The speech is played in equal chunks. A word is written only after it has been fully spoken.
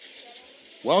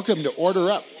Welcome to Order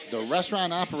Up, the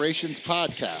Restaurant Operations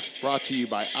Podcast, brought to you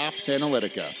by Ops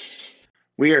Analytica.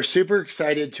 We are super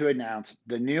excited to announce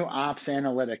the new Ops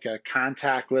Analytica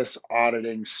contactless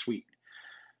auditing suite.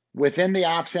 Within the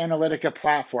Ops Analytica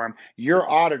platform, your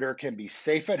auditor can be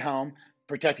safe at home,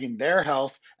 protecting their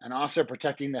health and also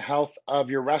protecting the health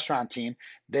of your restaurant team.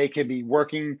 They can be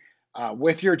working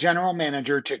with your general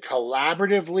manager to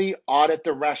collaboratively audit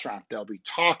the restaurant. They'll be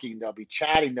talking, they'll be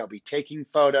chatting, they'll be taking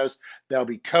photos, they'll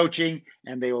be coaching,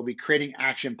 and they will be creating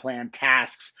action plan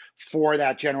tasks for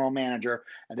that general manager,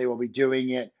 and they will be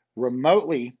doing it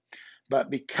remotely. But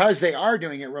because they are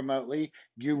doing it remotely,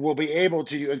 you will be able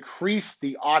to increase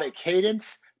the audit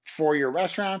cadence for your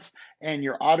restaurants, and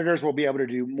your auditors will be able to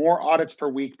do more audits per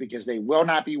week because they will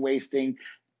not be wasting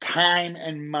time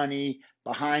and money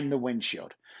behind the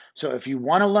windshield. So if you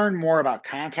want to learn more about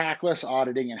contactless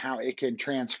auditing and how it can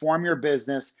transform your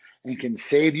business and can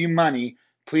save you money,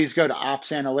 please go to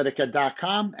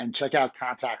opsanalytica.com and check out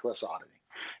contactless auditing.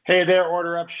 Hey there,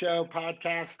 Order Up Show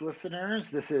podcast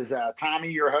listeners. This is Tommy,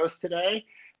 your host today,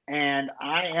 and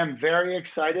I am very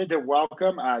excited to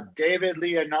welcome David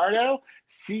Leonardo,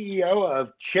 CEO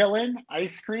of Chillin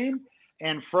Ice Cream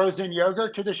and Frozen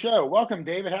Yogurt, to the show. Welcome,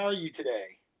 David. How are you today?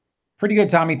 Pretty good,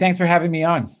 Tommy. Thanks for having me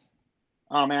on.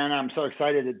 Oh, man, I'm so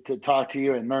excited to talk to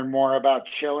you and learn more about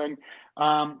Chillin.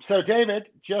 So, David,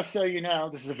 just so you know,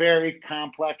 this is a very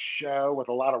complex show with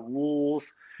a lot of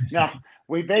rules. Now,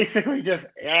 we basically just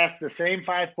ask the same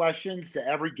 5 questions to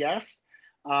every guest,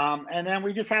 and then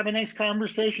we just have a nice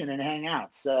conversation and hang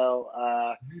out. So,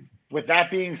 with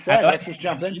that being said, let's just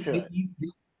jump into it.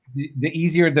 The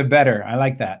easier, the better. I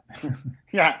like that.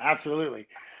 Yeah, absolutely.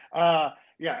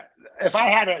 Yeah, if I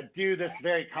had to do this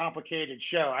very complicated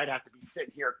show, I'd have to be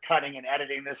sitting here cutting and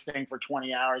editing this thing for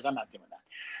 20 hours. I'm not doing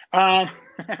that.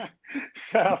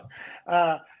 So,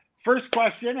 first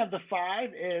question of the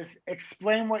 5 is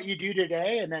explain what you do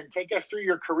today and then take us through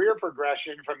your career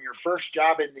progression from your first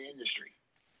job in the industry.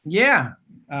 Yeah.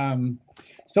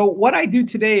 So what I do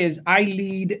today is I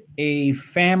lead a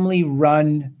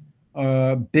family-run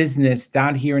business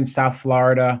down here in South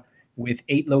Florida with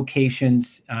 8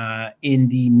 locations in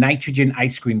the nitrogen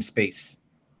ice cream space.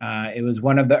 It was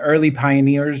one of the early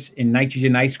pioneers in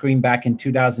nitrogen ice cream back in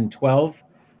 2012.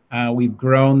 We've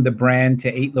grown the brand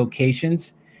to 8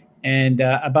 locations. And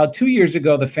about 2 years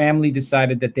ago, the family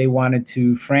decided that they wanted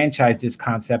to franchise this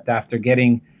concept after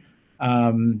getting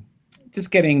a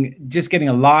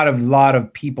lot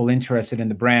of people interested in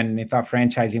the brand. And they thought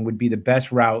franchising would be the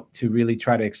best route to really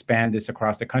try to expand this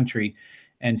across the country.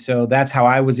 And so that's how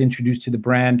I was introduced to the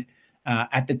brand.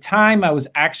 At the time, I was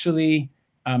actually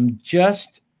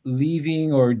just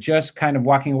leaving or just kind of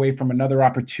walking away from another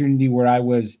opportunity where I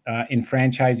was in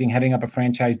franchising, heading up a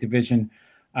franchise division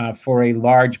for a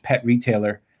large pet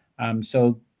retailer.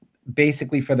 So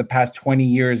basically for the past 20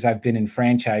 years, I've been in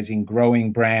franchising,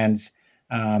 growing brands,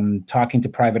 talking to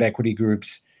private equity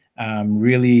groups,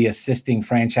 really assisting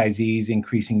franchisees,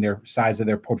 increasing their size of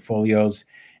their portfolios,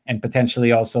 and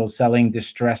potentially also selling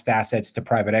distressed assets to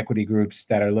private equity groups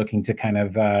that are looking to kind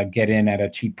of get in at a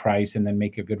cheap price and then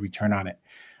make a good return on it.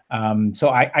 So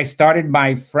I started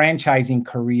my franchising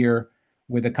career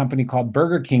with a company called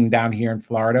Burger King down here in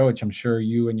Florida, which I'm sure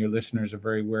you and your listeners are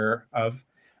very aware of.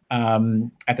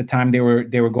 At the time, they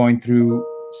were going through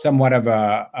somewhat of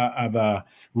a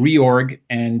reorg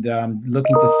and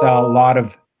looking to sell a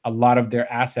lot of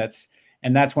their assets,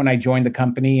 and that's when I joined the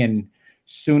company and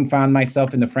soon found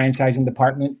myself in the franchising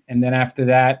department. And then after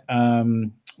that,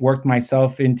 worked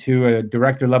myself into a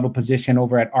director level position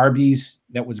over at Arby's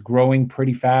that was growing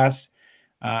pretty fast.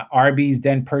 Arby's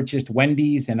then purchased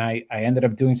Wendy's, and I ended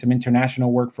up doing some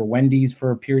international work for Wendy's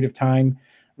for a period of time.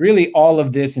 Really all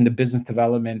of this in the business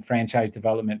development, franchise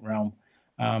development realm.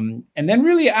 And then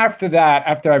really after that,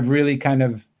 after I've really kind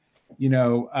of,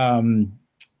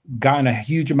 gotten a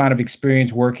huge amount of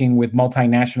experience working with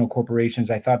multinational corporations,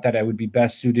 I thought that I would be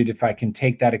best suited if I can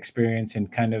take that experience and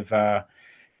kind of,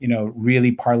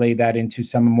 really parlay that into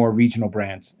some more regional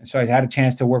brands. And so I had a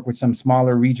chance to work with some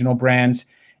smaller regional brands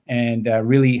and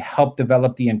really help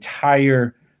develop the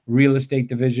entire real estate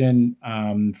division,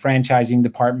 franchising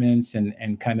departments,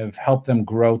 and kind of help them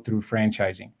grow through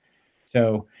franchising.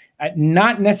 So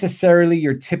not necessarily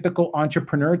your typical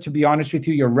entrepreneur, to be honest with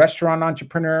you, your restaurant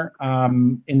entrepreneur,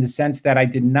 in the sense that I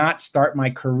did not start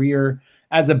my career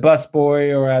as a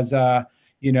busboy or as a,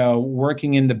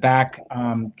 working in the back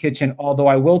kitchen. Although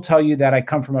I will tell you that I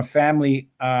come from a family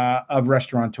of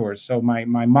restaurateurs. So my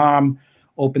mom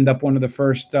opened up one of the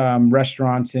first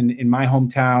restaurants in my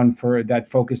hometown that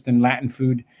focused in Latin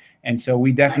food. And so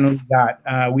we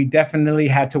definitely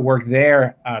had to work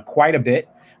there quite a bit.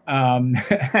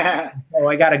 So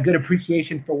I got a good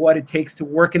appreciation for what it takes to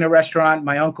work in a restaurant.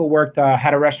 My uncle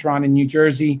had a restaurant in New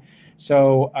Jersey.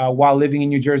 So while living in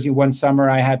New Jersey one summer,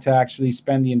 I had to actually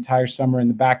spend the entire summer in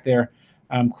the back there,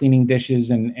 cleaning dishes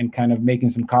and kind of making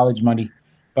some college money.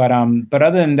 But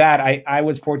other than that, I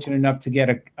was fortunate enough to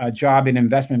get a job in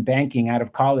investment banking out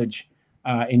of college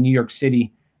in New York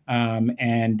City,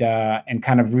 and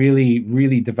kind of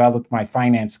really developed my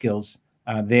finance skills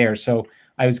there. So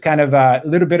I was kind of a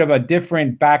little bit of a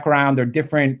different background or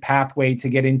different pathway to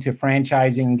get into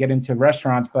franchising and get into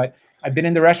restaurants. But I've been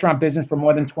in the restaurant business for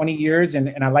more than 20 years.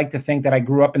 And I like to think that I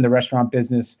grew up in the restaurant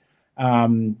business,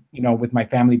 with my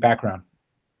family background.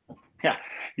 Yeah.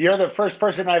 You're the first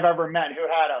person I've ever met who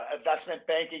had an investment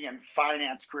banking and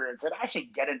finance career and said, I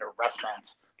should get into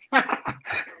restaurants.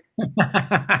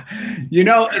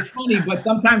 It's funny, but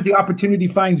sometimes the opportunity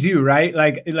finds you, right?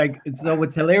 So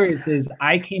what's hilarious is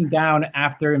I came down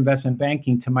after investment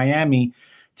banking to Miami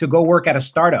to go work at a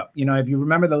startup. If you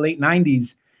remember the late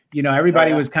 90s,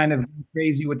 everybody was kind of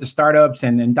crazy with the startups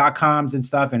and .coms and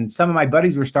stuff. And some of my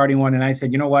buddies were starting one. And I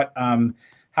said, you know what?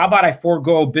 How about I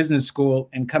forego business school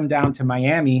and come down to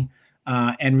Miami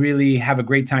and really have a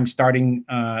great time starting,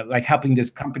 helping this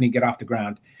company get off the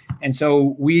ground. And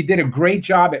so we did a great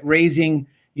job at raising,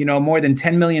 more than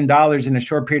 $10 million in a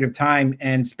short period of time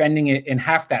and spending it in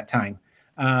half that time.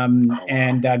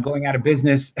 And going out of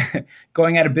business,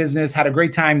 had a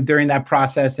great time during that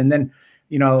process. And then,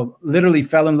 literally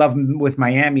fell in love with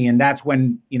Miami. And that's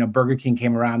when, Burger King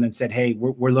came around and said, hey,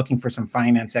 we're looking for some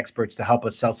finance experts to help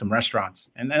us sell some restaurants.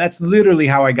 And that's literally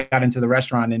how I got into the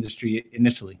restaurant industry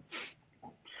initially.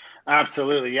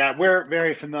 Absolutely. Yeah. We're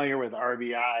very familiar with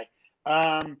RBI.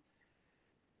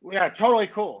 Yeah, totally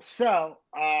cool. So,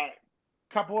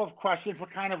 couple of questions. What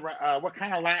kind of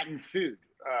Latin food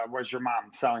was your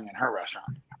mom selling in her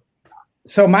restaurant?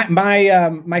 So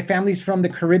my family's from the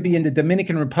Caribbean, the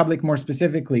Dominican Republic, more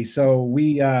specifically. So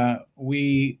we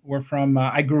were from.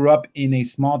 I grew up in a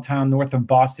small town north of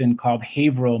Boston called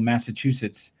Haverhill,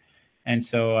 Massachusetts, and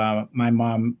so my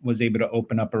mom was able to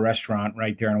open up a restaurant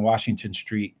right there on Washington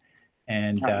Street,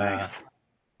 and nice.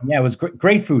 Yeah, it was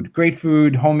great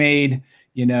food, homemade.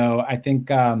 I think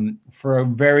for a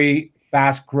very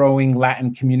fast-growing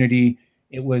Latin community,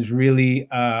 it was really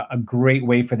a great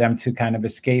way for them to kind of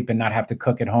escape and not have to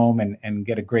cook at home and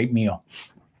get a great meal.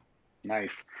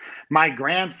 Nice. My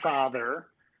grandfather,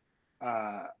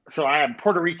 so I am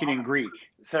Puerto Rican and Greek.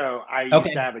 So I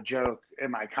used to have a joke in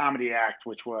my comedy act,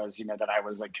 which was, that I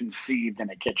was like conceived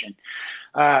in a kitchen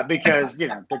because,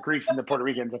 the Greeks and the Puerto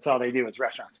Ricans, that's all they do is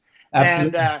restaurants.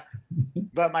 Absolutely. And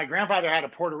but my grandfather had a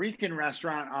Puerto Rican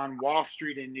restaurant on Wall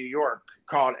Street in New York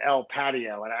called El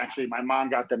Patio. And actually, my mom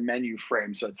got the menu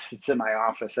frame, so it sits in my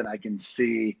office and I can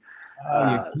see.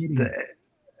 And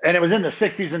it was in the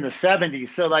 60s and the 70s.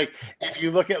 So, if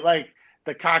you look at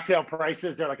the cocktail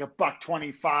prices, they're like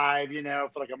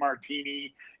 $1.25, for like a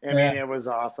martini. I mean, it was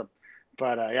awesome.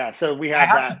 But yeah, so we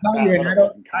have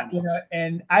that.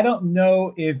 And I don't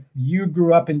know if you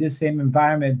grew up in this same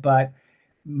environment, but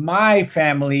my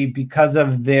family, because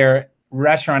of their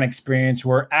restaurant experience,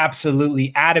 were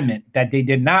absolutely adamant that they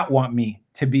did not want me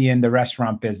to be in the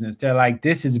restaurant business. They're like,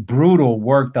 this is brutal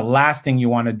work. The last thing you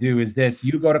want to do is this.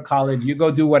 You go to college, you go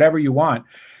do whatever you want.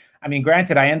 I mean,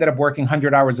 granted, I ended up working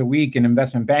 100 hours a week in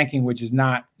investment banking, which is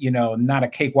not a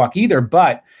cakewalk either.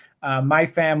 But my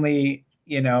family,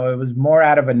 it was more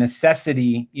out of a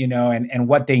necessity, and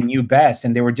what they knew best.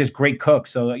 And they were just great cooks.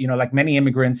 So, like many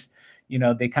immigrants,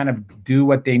 they kind of do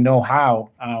what they know how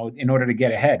in order to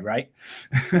get ahead, right?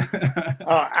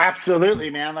 Oh, absolutely,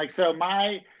 man.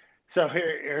 So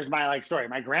here's my story.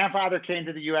 My grandfather came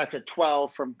to the U.S. at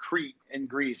 12 from Crete in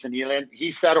Greece, and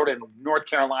he settled in North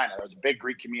Carolina. There was a big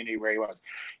Greek community where he was.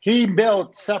 He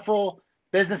built several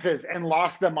businesses and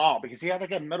lost them all because he had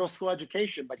a middle school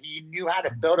education, but he knew how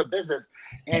to build a business,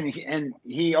 and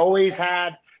he always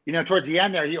had, towards the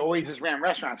end there, he always just ran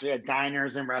restaurants. So he had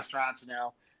diners and restaurants,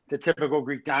 the typical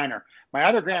Greek diner. My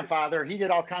other grandfather, he did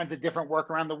all kinds of different work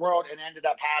around the world and ended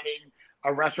up having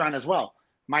a restaurant as well.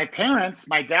 My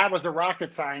dad was a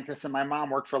rocket scientist and my mom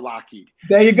worked for Lockheed.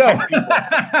 There you go.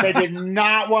 They did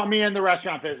not want me in the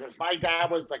restaurant business. My dad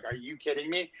was like, are you kidding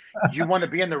me? You want to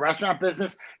be in the restaurant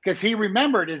business? Because he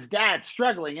remembered his dad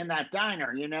struggling in that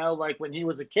diner, when he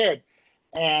was a kid.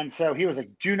 And so he was like,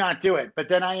 do not do it. But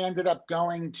then I ended up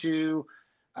going to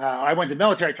I went to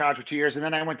military college for 2 years, and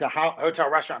then I went to hotel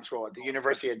restaurant school at the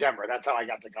University of Denver. That's how I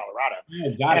got to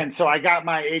Colorado. So I got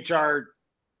my HR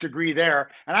degree there,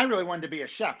 and I really wanted to be a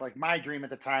chef. Like my dream at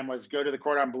the time was go to the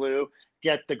Cordon Bleu,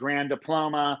 get the grand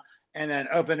diploma, and then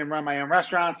open and run my own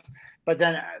restaurants. But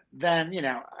then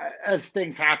as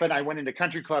things happen, I went into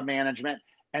country club management,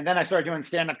 and then I started doing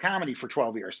stand-up comedy for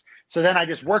 12 years. So then I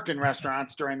just worked in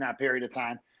restaurants during that period of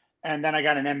time. And then I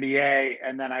got an MBA,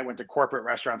 and then I went to corporate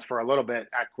restaurants for a little bit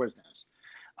at Quiznos,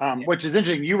 Yeah. which is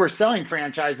interesting. You were selling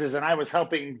franchises, and I was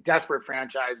helping desperate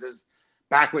franchises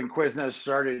back when Quiznos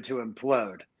started to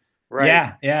implode, right?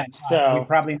 Yeah. We So,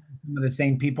 probably know some of the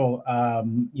same people,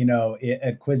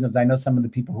 at Quiznos. I know some of the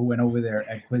people who went over there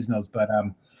at Quiznos,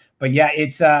 but yeah,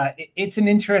 it's an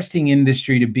interesting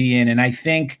industry to be in, and I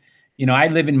think, I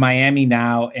live in Miami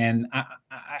now, and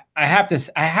I have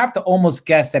to almost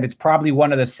guess that it's probably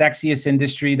one of the sexiest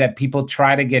industry that people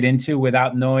try to get into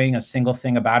without knowing a single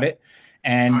thing about it.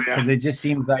 And yeah. because it just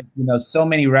seems like, so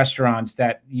many restaurants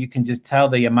that you can just tell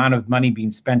the amount of money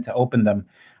being spent to open them.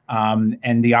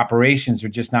 And the operations are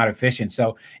just not efficient.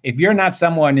 So if you're not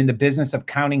someone in the business of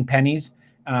counting pennies,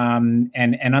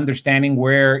 and understanding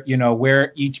where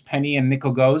each penny and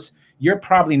nickel goes, you're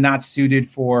probably not suited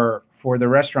for the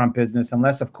restaurant business,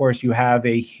 unless of course you have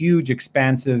a huge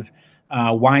expansive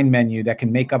wine menu that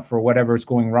can make up for whatever is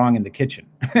going wrong in the kitchen.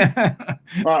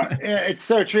 Well, it's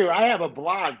so true. I have a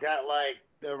blog that like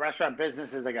the restaurant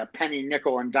business is like a penny,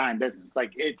 nickel, and dime business.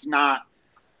 Like it's not.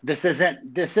 This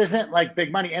isn't like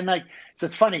big money. And like so,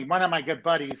 it's funny. One of my good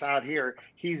buddies out here,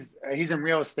 he's in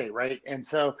real estate, right? And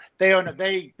so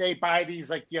they buy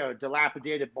these like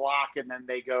dilapidated block, and then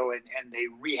they go and they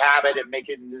rehab it and make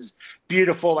it in this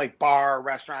beautiful like bar,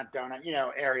 restaurant, donut,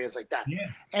 areas like that. Yeah.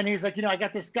 And he's like, I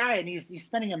got this guy, and he's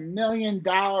spending $1 million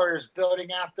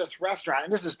building out this restaurant,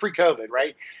 and this is pre-COVID,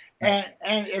 right? And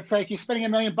it's like he's spending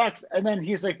 $1 million, and then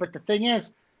he's like, but the thing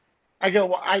is, I go,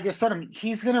 well, I just told him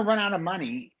he's going to run out of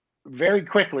money very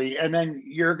quickly, and then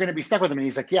you're going to be stuck with him. And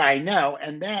he's like, yeah, I know.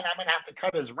 And then I'm going to have to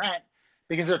cut his rent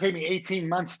because it'll take me 18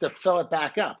 months to fill it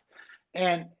back up.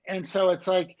 And so it's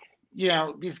like,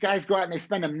 these guys go out and they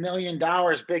spend $1 million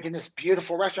making this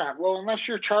beautiful restaurant. Well, unless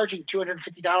you're charging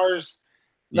 $250,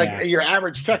 like your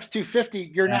average check's $250,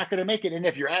 you're not going to make it. And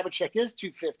if your average check is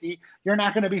 $250, you're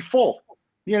not going to be full.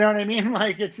 You know what I mean?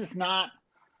 Like it's just not.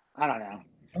 I don't know.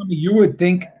 You would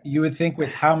think with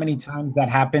how many times that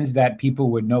happens that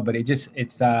people would know, but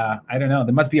it's I don't know.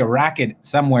 There must be a racket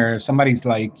somewhere. Somebody's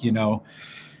like,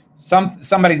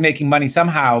 somebody's making money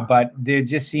somehow, but there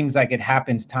just seems like it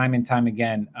happens time and time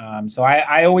again. So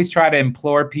I always try to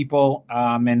implore people,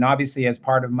 and obviously as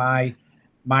part of my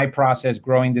process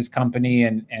growing this company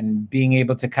and being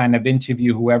able to kind of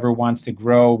interview whoever wants to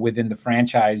grow within the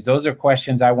franchise, those are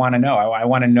questions I want to know. I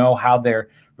want to know how their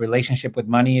relationship with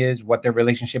money is, what their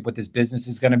relationship with this business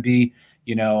is going to be,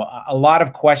 a lot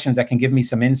of questions that can give me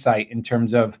some insight in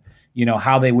terms of,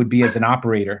 how they would be as an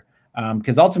operator.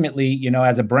 Because ultimately,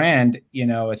 as a brand,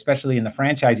 especially in the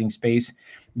franchising space,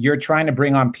 you're trying to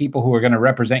bring on people who are going to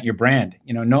represent your brand.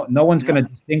 No one's going to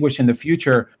distinguish in the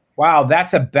future, wow,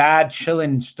 that's a bad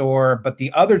Chillin' store, but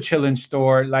the other Chillin'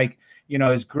 store,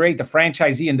 is great. The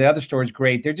franchisee in the other store is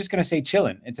great. They're just going to say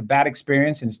Chillin'. It's a bad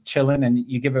experience, and it's Chillin', and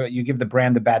you give the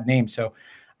brand the bad name. So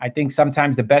I think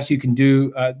sometimes the best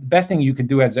thing you can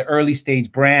do as an early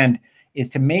stage brand is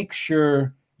to make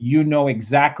sure you know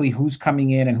exactly who's coming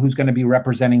in and who's going to be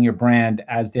representing your brand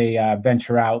as they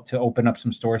venture out to open up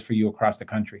some stores for you across the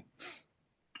country.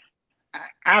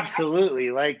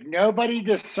 Absolutely. Like nobody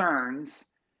discerns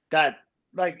that.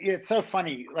 Like it's so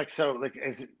funny.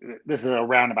 This is a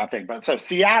roundabout thing, but so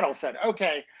Seattle said,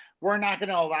 okay, we're not going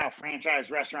to allow franchise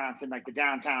restaurants in like the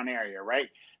downtown area, right?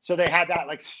 So they had that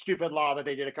like stupid law that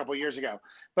they did a couple of years ago.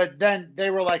 But then they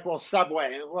were like, well,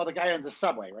 Subway. Well, the guy owns a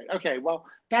Subway, right? Okay, well,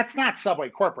 that's not Subway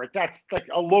corporate. That's like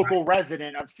a local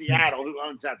resident of Seattle who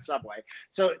owns that Subway.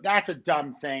 So that's a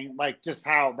dumb thing, like just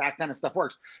how that kind of stuff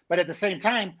works. But at the same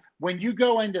time, when you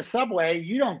go into Subway,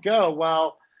 you don't go,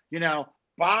 well,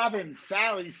 Bob and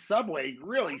Sally's Subway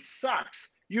really sucks.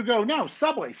 You go, no,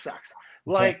 Subway sucks.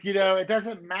 Like, it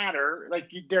doesn't matter. Like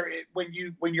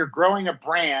when you're growing a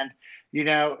brand,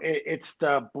 it's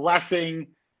the blessing.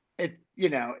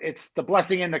 It's the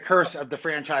blessing and the curse of the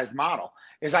franchise model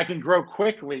is I can grow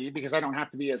quickly because I don't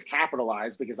have to be as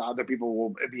capitalized because other people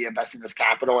will be investing this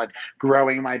capital and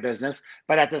growing my business.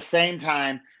 But at the same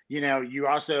time, you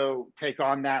also take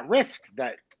on that risk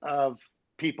of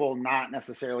people not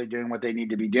necessarily doing what they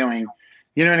need to be doing.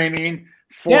 You know what I mean?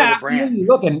 For the brand. Absolutely.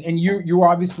 Look, and you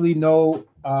obviously know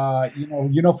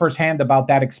firsthand about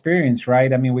that experience,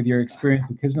 right? I mean, with your experience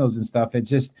with Quiznos and stuff, it's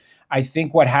just, I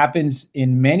think what happens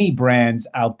in many brands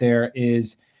out there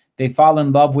is they fall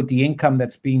in love with the income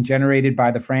that's being generated by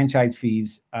the franchise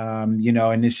fees,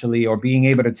 initially, or being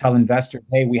able to tell investors,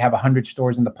 hey, we have 100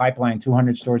 stores in the pipeline,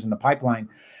 200 stores in the pipeline.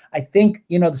 I think,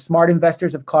 the smart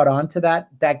investors have caught on to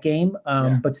that game.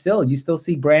 But still, you still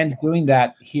see brands doing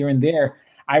that here and there.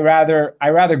 I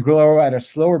rather grow at a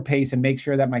slower pace and make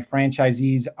sure that my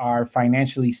franchisees are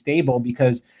financially stable,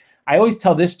 because I always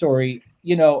tell this story.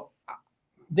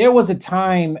 There was a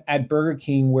time at Burger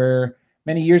King where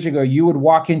many years ago you would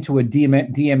walk into a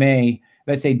DMA,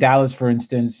 let's say Dallas, for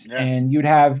instance, and you'd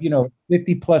have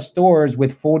 50 plus stores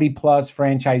with 40 plus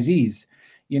franchisees.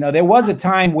 There was a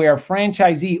time where a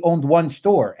franchisee owned one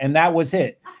store and that was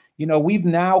it. We've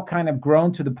now kind of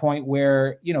grown to the point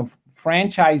where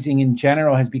franchising in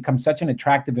general has become such an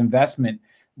attractive investment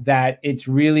that it's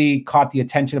really caught the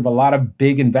attention of a lot of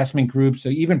big investment groups. So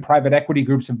even private equity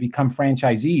groups have become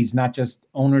franchisees, not just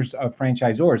owners of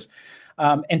franchisors.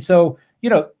 And so,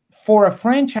 for a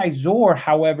franchisor,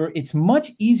 however, it's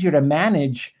much easier to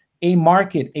manage a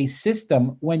market, a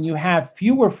system, when you have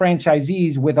fewer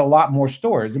franchisees with a lot more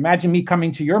stores. Imagine me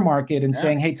coming to your market and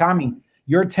saying, hey, Tommy,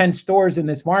 you're 10 stores in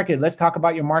this market. Let's talk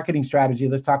about your marketing strategy.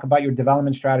 Let's talk about your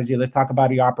development strategy. Let's talk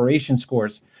about your operation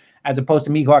scores, as opposed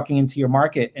to me walking into your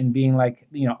market and being like,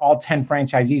 all 10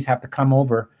 franchisees have to come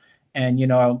over. And,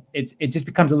 it just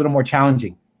becomes a little more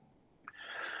challenging.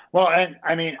 Well, and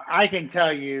I mean, I can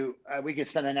tell you, we could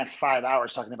spend the next 5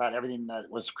 hours talking about everything that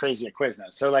was crazy at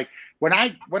Quiznos. So like when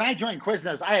I joined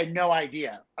Quiznos, I had no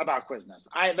idea about Quiznos.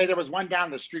 There was one down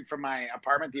the street from my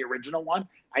apartment, the original one.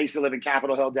 I used to live in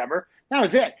Capitol Hill, Denver. That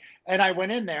was it. And I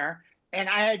went in there and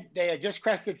they had just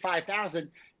crested 5,000.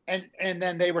 And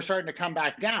then they were starting to come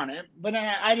back down. But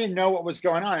then I didn't know what was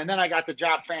going on. And then I got the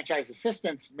job franchise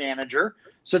assistance manager.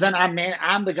 So then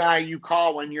I'm the guy you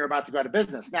call when you're about to go out of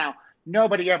business. Now,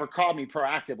 nobody ever called me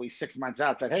proactively 6 months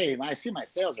out, said, hey, I see my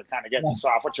sales are kind of getting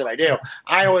soft. What should I do?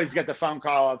 I always get the phone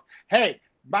call of, hey,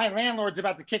 my landlord's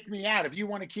about to kick me out. If you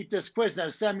want to keep this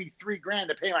Quiznos, send me $3,000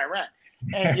 to pay my rent.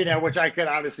 And, which I could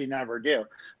obviously never do.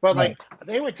 But like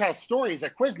they would tell stories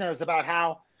at Quiznos about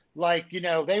how, like,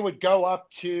 they would go up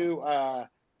to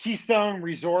Keystone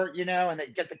Resort, and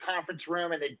they'd get the conference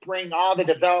room and they'd bring all the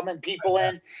development people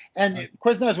in. And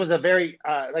Quiznos was a very,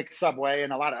 like Subway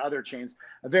and a lot of other chains,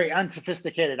 a very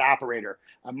unsophisticated operator.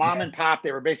 A mom and pop,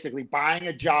 they were basically buying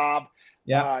a job,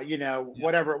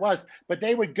 whatever it was. But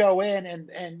they would go in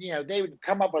and they would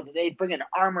come up with, they'd bring an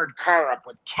armored car up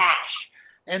with cash.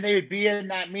 And they would be in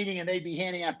that meeting and they'd be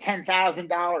handing out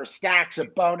 $10,000 stacks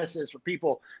of bonuses for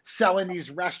people selling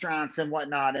these restaurants and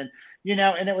whatnot. And,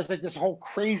 and it was like this whole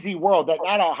crazy world that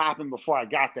all happened before I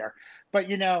got there. But,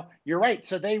 you're right.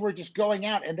 So they were just going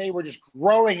out and they were just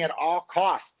growing at all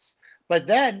costs. But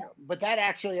that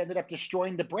actually ended up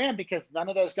destroying the brand because none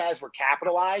of those guys were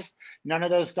capitalized. None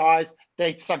of those guys,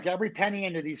 they sunk every penny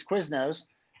into these Quiznos.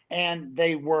 And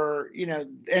they were,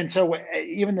 and so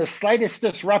even the slightest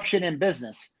disruption in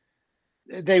business,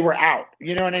 they were out.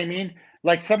 You know what I mean?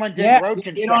 Like someone did road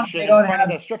construction in front of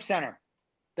the strip center.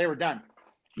 They were done.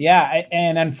 Yeah,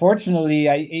 and unfortunately,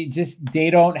 they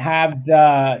don't have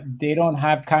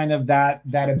kind of that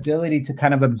ability to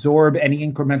kind of absorb any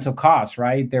incremental costs,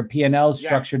 right? Their P&L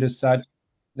structured as such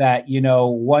that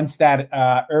once that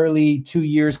early 2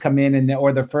 years come in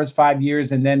or the first 5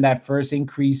 years, and then that first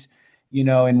increase,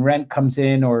 and rent comes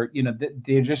in, or,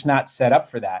 they're just not set up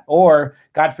for that. Or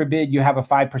God forbid, you have a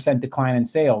 5% decline in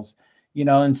sales,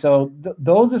 and so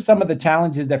those are some of the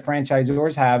challenges that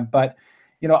franchisors have. But,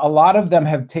 a lot of them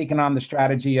have taken on the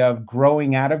strategy of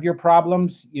growing out of your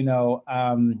problems,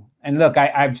 and look,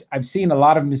 I've seen a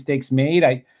lot of mistakes made.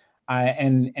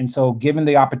 And so given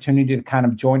the opportunity to kind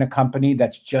of join a company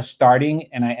that's just starting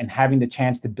and having the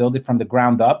chance to build it from the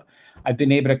ground up, I've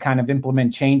been able to kind of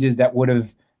implement changes that would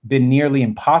have been nearly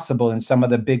impossible in some of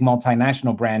the big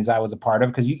multinational brands I was a part of,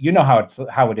 because you know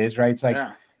how it is, right? It's like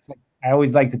I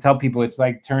always like to tell people it's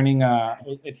like turning a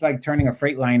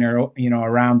Freightliner,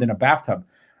 around in a bathtub,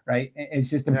 right? It's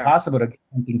just impossible to get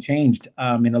something changed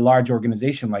in a large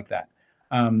organization like that.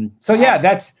 So yeah,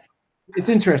 it's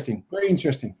interesting, very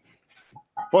interesting.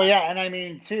 Well, yeah, and I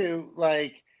mean too,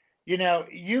 like, you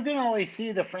can always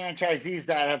see the franchisees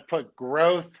that have put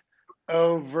growth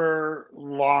over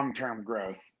long-term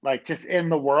growth, like just in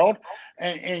the world.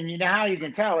 And you know how you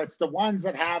can tell? It's the ones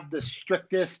that have the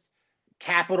strictest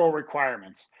capital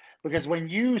requirements. Because when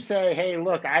you say, hey,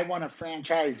 look, I want a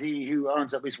franchisee who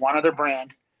owns at least one other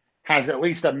brand, has at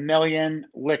least $1 million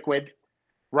liquid,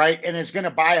 right? And is going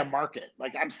to buy a market.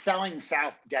 Like I'm selling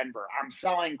South Denver, I'm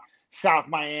selling South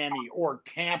Miami or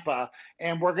Tampa,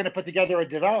 and we're going to put together a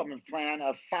development plan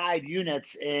of 5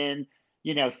 units in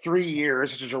 3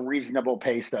 years, which is a reasonable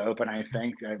pace to open. I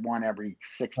think one every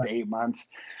 6 to 8 months,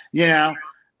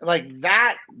 like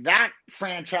that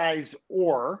franchise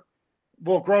or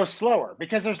will grow slower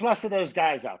because there's less of those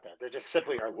guys out there. There just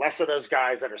simply are less of those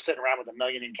guys that are sitting around with $1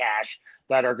 million in cash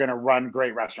that are going to run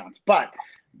great restaurants. But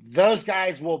those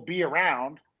guys will be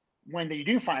around when you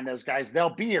do find those guys. They'll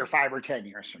be here 5 or 10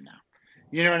 years from now.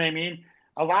 You know what I mean?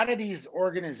 A lot of these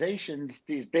organizations,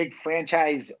 these big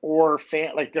franchise or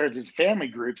like they're just family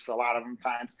groups, a lot of them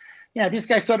times, these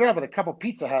guys started out with a couple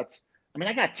Pizza Huts. I mean,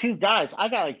 I got 2 guys. I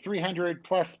got like 300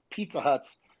 plus Pizza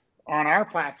Huts on our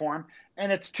platform,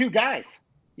 and it's 2 guys.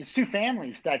 It's 2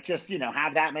 families that just,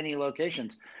 have that many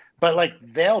locations. But like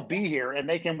they'll be here and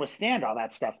they can withstand all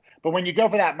that stuff. But when you go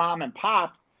for that mom and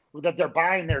pop that they're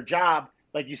buying their job,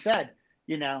 like you said,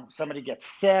 somebody gets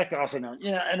sick, also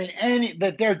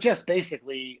that they're just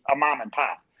basically a mom and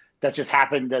pop that just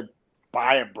happened to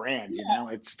buy a brand,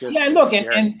 it's just look,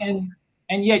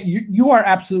 and yet you are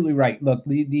absolutely right. Look,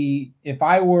 if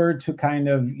I were to kind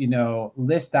of,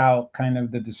 list out kind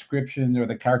of the description or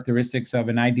the characteristics of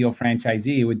an ideal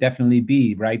franchisee, it would definitely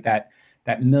be right that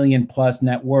 $1 million plus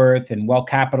net worth and well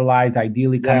capitalized,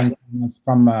 ideally coming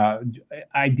from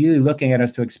ideally looking at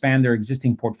us to expand their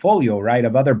existing portfolio, right,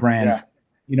 of other brands.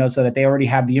 So that they already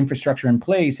have the infrastructure in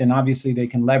place, and obviously they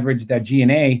can leverage that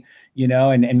G&A,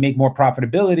 and make more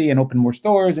profitability and open more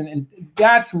stores. And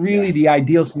that's really the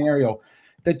ideal scenario.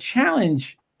 The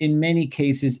challenge in many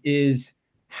cases is,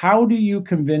 how do you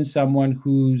convince someone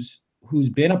who's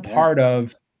been a part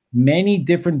of many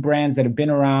different brands that have been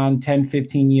around 10,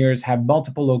 15 years, have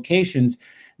multiple locations,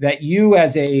 that you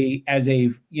as a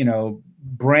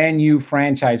brand new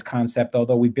franchise concept,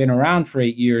 although we've been around for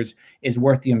 8 years, is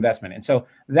worth the investment. And so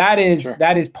that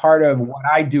is part of what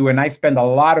I do. And I spend a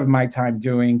lot of my time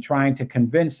trying to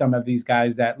convince some of these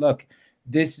guys that, look,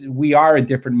 we are a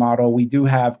different model. We do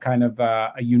have kind of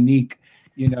a unique,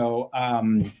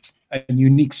 a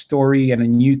unique story and a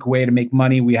unique way to make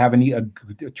money. We have a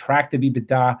attractive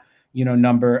EBITDA,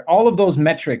 number, all of those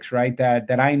metrics, right,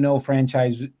 that I know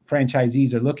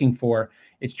franchisees are looking for.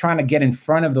 It's trying to get in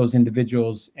front of those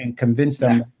individuals and convince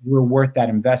them that we're worth that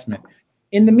investment.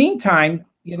 In the meantime,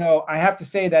 I have to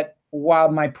say that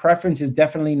while my preference is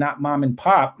definitely not mom and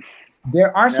pop,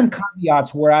 there are some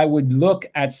caveats where I would look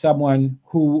at someone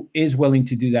who is willing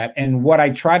to do that. And what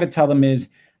I try to tell them is,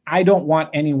 I don't want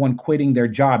anyone quitting their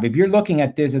job. If you're looking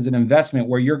at this as an investment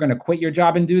where you're going to quit your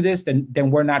job and do this,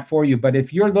 then we're not for you. But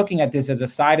if you're looking at this as a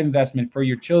side investment for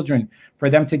your children, for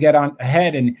them to get on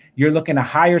ahead, and you're looking to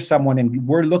hire someone, and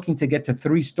we're looking to get to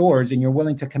 3 stores, and you're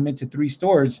willing to commit to 3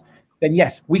 stores, then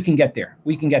yes, we can get there.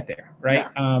 We can get there, right?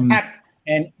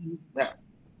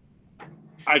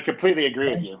 I completely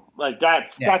agree with you. Like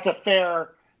that's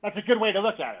a good way to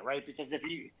look at it, right? Because if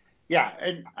you,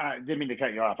 and I didn't mean to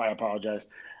cut you off. I apologize.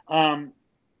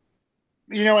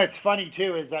 It's funny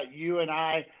too, is that you and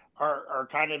I are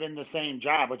kind of in the same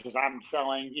job, which is I'm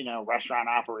selling, restaurant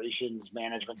operations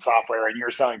management software, and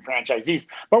you're selling franchisees,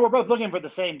 but we're both looking for the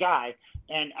same guy.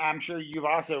 And I'm sure you've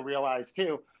also realized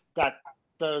too, that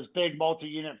those big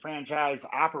multi-unit franchise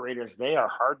operators, they are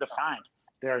hard to find.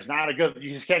 You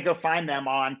just can't go find them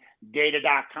on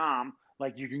data.com.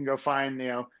 Like you can go find,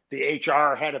 the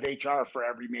head of HR for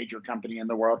every major company in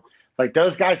the world. Like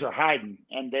those guys are hiding,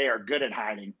 and they are good at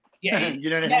hiding. Yeah, you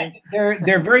know what I mean?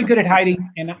 They're very good at hiding.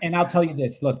 And I'll tell you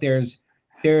this, look,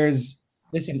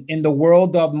 listen, in the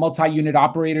world of multi-unit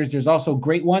operators, there's also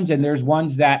great ones, and there's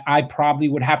ones that I probably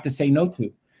would have to say no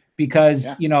to, because,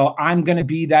 I'm going to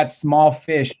be that small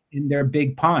fish in their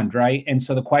big pond, right? And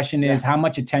so the question is, how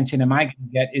much attention am I going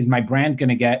to get? Is my brand going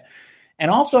to get? And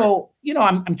also,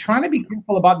 I'm trying to be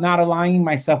careful about not aligning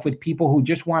myself with people who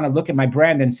just want to look at my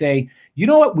brand and say, you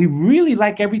know what, we really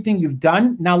like everything you've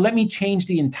done. Now let me change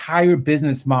the entire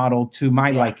business model to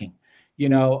my liking.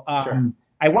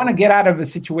 I want to get out of a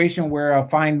situation where I'll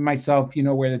find myself,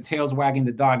 where the tail's wagging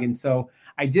the dog. And so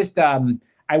I just,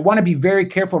 I want to be very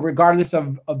careful, regardless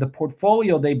of the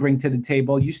portfolio they bring to the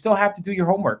table. You still have to do your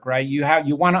homework, right?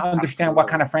 You want to understand what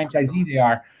kind of franchisee they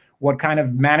are, what kind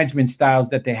of management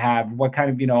styles that they have, what kind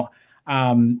of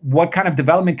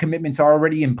development commitments are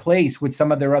already in place with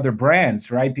some of their other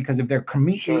brands, right? Because if they're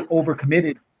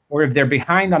overcommitted, or if they're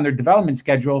behind on their development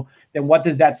schedule, then what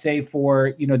does that say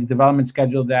for, the development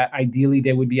schedule that ideally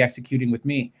they would be executing with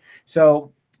me?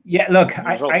 So look,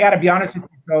 I got to be honest with you.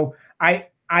 So I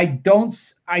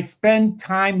spend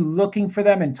time looking for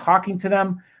them and talking to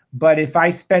them. But if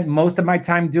I spent most of my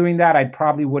time doing that, I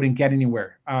probably wouldn't get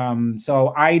anywhere.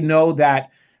 So I know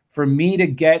that for me to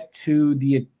get to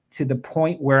the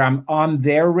point where I'm on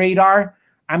their radar,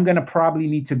 I'm going to probably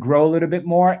need to grow a little bit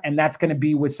more. And that's going to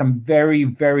be with some very,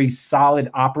 very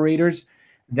solid operators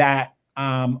that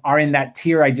are in that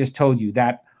tier I just told you,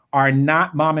 that are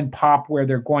not mom and pop where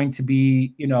they're going to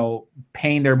be,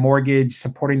 paying their mortgage,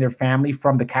 supporting their family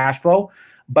from the cash flow,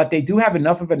 but they do have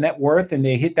enough of a net worth and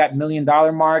they hit that $1 million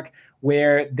mark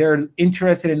where they're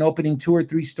interested in opening 2 or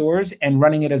 3 stores and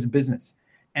running it as a business.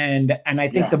 And I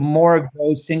think the more of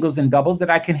those singles and doubles that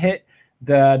I can hit,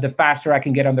 the faster I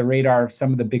can get on the radar of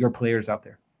some of the bigger players out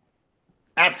there.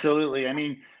 Absolutely. I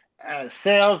mean,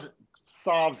 sales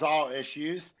solves all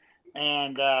issues.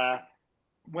 And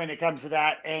when it comes to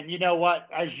that, and you know what,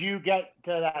 as you get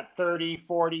to that 30,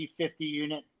 40, 50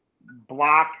 unit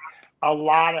block, a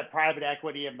lot of private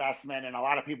equity investment and a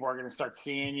lot of people are going to start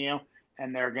seeing you,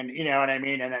 and they're going to, you know what I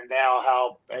mean? And then they'll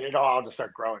help, and it'll all just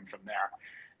start growing from there.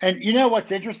 And you know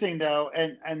what's interesting though,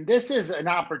 and this is an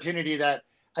opportunity that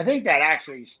I think that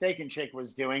actually Steak and Shake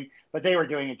was doing, but they were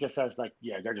doing it just as like,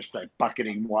 they're just like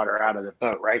bucketing water out of the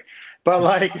boat, right? But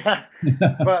like,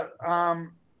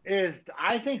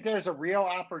 I think there's a real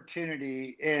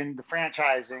opportunity in the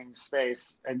franchising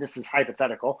space, and this is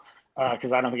hypothetical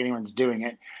because I don't think anyone's doing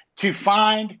it, to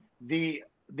find the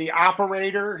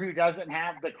operator who doesn't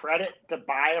have the credit to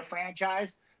buy a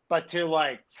franchise, but to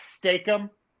like stake them,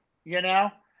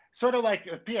 sort of like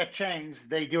P.F. Chang's,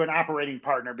 they do an operating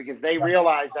partner because they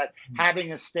realize that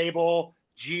having a stable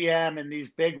GM in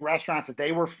these big restaurants that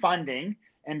they were funding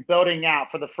and building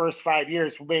out for the first 5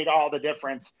 years made all the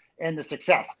difference in the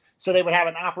success. So they would have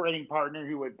an operating partner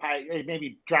who would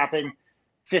maybe drop in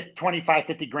 25,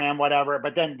 50 grand, whatever,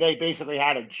 but then they basically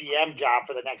had a GM job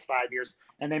for the next 5 years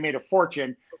and they made a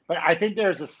fortune. But I think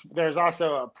there's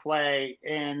also a play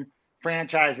in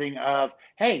franchising of,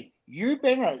 hey, you've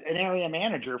been an area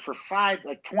manager for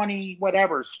 20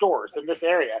 whatever stores in this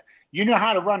area. You know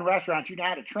how to run restaurants. You know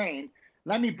how to train.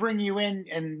 Let me bring you in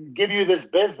and give you this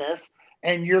business,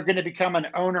 and you're going to become an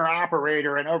owner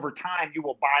operator. And over time, you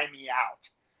will buy me out.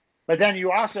 But then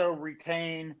you also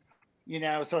retain,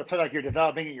 so it's sort of like you're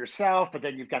developing it yourself, but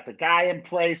then you've got the guy in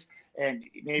place, and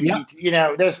maybe,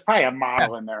 there's probably a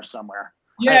model in there somewhere.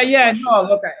 No,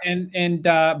 look, and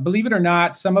believe it or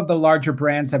not, some of the larger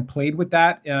brands have played with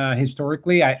that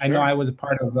historically. I know I was a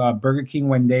part of Burger King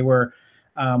when they were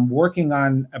working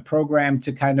on a program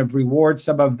to kind of reward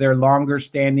some of their longer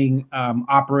standing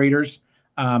operators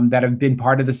that have been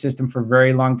part of the system for a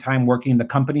very long time, working in the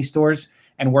company stores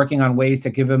and working on ways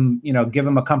to give them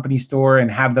a company store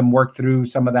and have them work through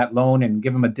some of that loan and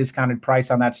give them a discounted price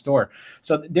on that store.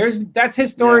 So that's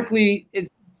historically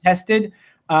tested.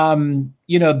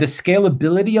 The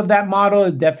scalability of that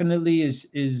model definitely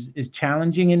is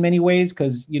challenging in many ways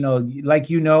because,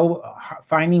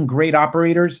 finding great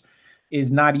operators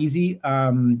is not easy.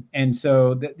 And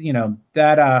so,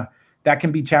 that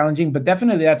can be challenging, but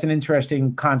definitely that's an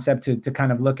interesting concept to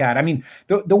kind of look at. I mean,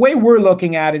 the way we're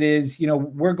looking at it is,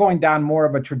 we're going down more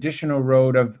of a traditional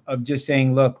road of just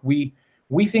saying, look, we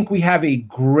think we have a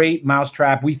great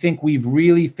mousetrap. We think we've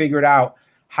really figured out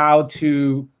how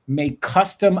to make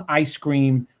custom ice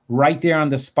cream right there on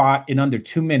the spot in under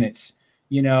 2 minutes,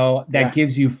 that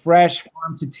gives you fresh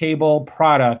farm to table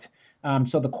product.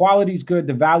 So the quality is good,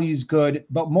 the value is good,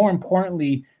 but more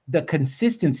importantly, the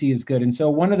consistency is good. And so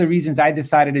one of the reasons I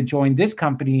decided to join this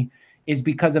company is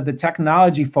because of the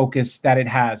technology focus that it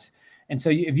has. And so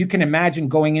if you can imagine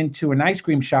going into an ice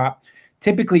cream shop,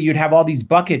 typically you'd have all these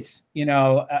buckets,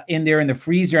 in there in the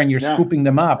freezer and you're scooping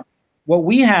them up. What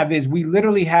we have is we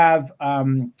literally have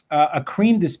a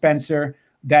cream dispenser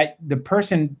that the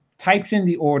person types in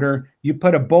the order. You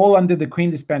put a bowl under the cream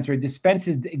dispenser. It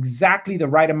dispenses exactly the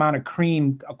right amount of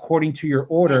cream according to your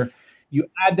order. Nice. You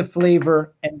add the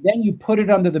flavor, and then you put it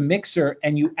under the mixer,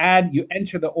 and you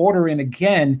enter the order in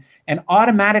again, and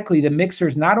automatically the mixer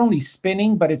is not only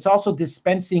spinning, but it's also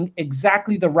dispensing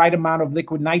exactly the right amount of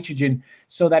liquid nitrogen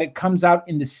so that it comes out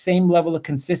in the same level of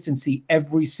consistency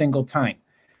every single time.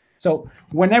 So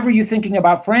whenever you're thinking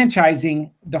about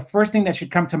franchising, the first thing that should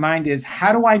come to mind is,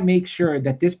 how do I make sure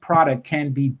that this product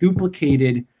can be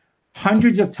duplicated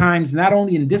hundreds of times, not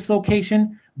only in this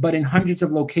location, but in hundreds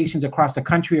of locations across the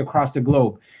country, across the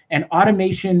globe? And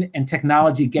automation and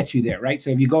technology gets you there, right? So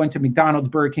if you go into McDonald's,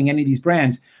 Burger King, any of these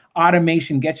brands,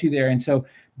 automation gets you there. And so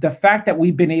the fact that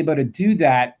we've been able to do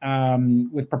that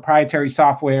with proprietary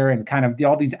software and kind of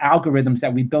all these algorithms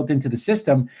that we built into the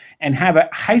system, and have a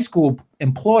high school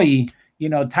employee,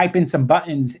 type in some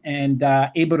buttons and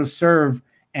able to serve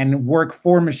and work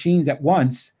 4 machines at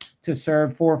once to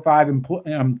serve 4 or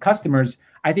 5 customers,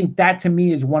 I think that to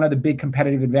me is one of the big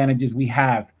competitive advantages we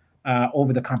have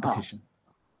over the competition. Oh,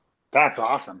 that's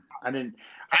awesome. I didn't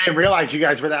realize you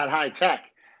guys were that high tech.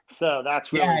 So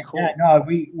that's really cool. Yeah, no,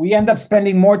 we end up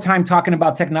spending more time talking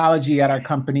about technology at our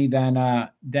company than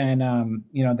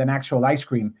actual ice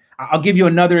cream. I'll give you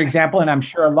another example, and I'm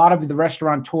sure a lot of the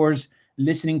restaurateurs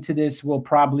listening to this will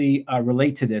probably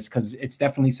relate to this, because it's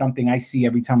definitely something I see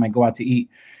every time I go out to eat.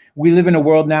 We live in a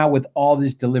world now with all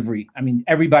this delivery. I mean,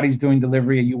 everybody's doing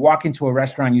delivery. You walk into a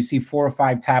restaurant, you see 4 or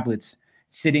 5 tablets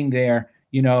sitting there,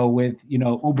 with,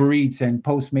 Uber Eats and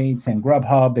Postmates and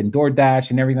Grubhub and DoorDash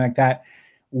and everything like that.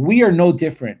 We are no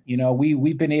different.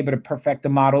 We've been able to perfect the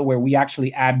model where we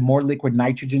actually add more liquid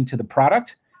nitrogen to the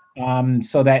product,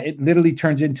 so that it literally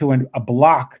turns into a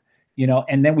block,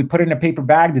 and then we put it in a paper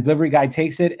bag. The delivery guy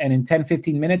takes it, and in 10,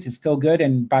 15 minutes, it's still good.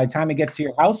 And by the time it gets to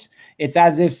your house, it's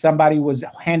as if somebody was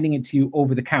handing it to you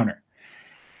over the counter.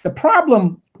 The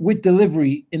problem with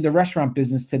delivery in the restaurant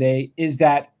business today is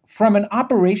that from an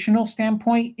operational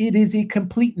standpoint, it is a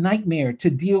complete nightmare to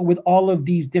deal with all of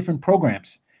these different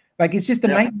programs. Like, it's just a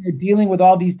nightmare dealing with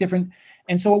all these different.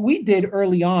 And so what we did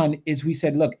early on is we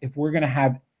said, look, if we're going to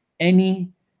have any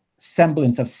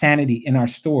semblance of sanity in our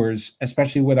stores,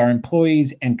 especially with our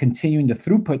employees and continuing the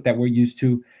throughput that we're used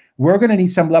to, we're going to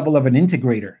need some level of an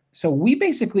integrator. So we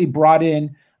basically brought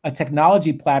in a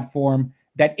technology platform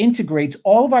that integrates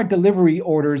all of our delivery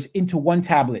orders into one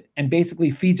tablet and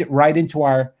basically feeds it right into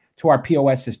our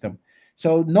POS system.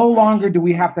 So no longer do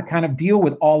we have to kind of deal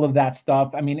with all of that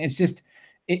stuff. I mean, it's just,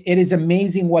 it is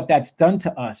amazing what that's done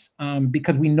to us,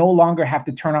 because we no longer have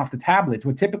to turn off the tablets.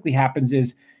 What typically happens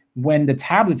is, when the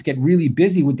tablets get really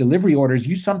busy with delivery orders,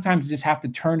 you sometimes just have to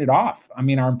turn it off. I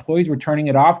mean, our employees were turning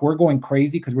it off. We're going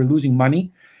crazy because we're losing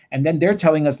money. And then they're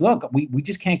telling us, look, we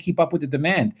just can't keep up with the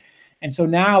demand. And so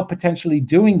now, potentially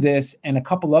doing this and a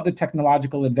couple other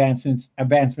technological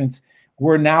advancements,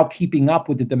 we're now keeping up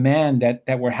with the demand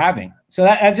that we're having. So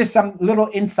that's just some little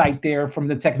insight there from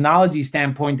the technology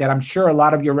standpoint that I'm sure a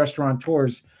lot of your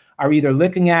restaurateurs are either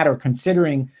looking at or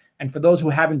considering. And for those who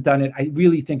haven't done it, I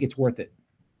really think it's worth it.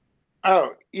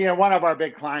 Oh, one of our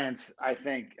big clients, I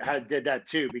think, did that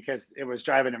too, because it was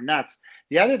driving him nuts.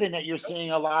 The other thing that you're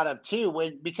seeing a lot of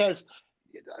too, because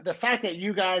the fact that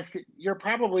you're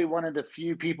probably one of the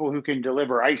few people who can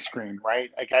deliver ice cream, right?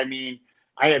 Like, I mean,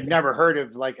 I have never heard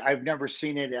of, I've never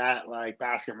seen it at like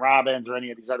Baskin Robbins or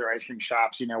any of these other ice cream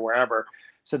shops, wherever.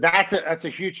 So that's a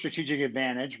huge strategic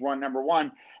advantage, number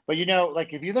one. But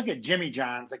like, if you look at Jimmy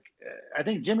John's, I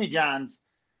think Jimmy John's,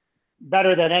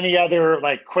 better than any other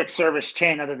like quick service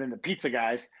chain other than the pizza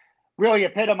guys, really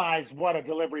epitomize what a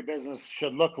delivery business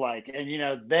should look like. And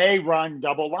they run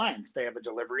double lines. They have a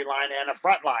delivery line and a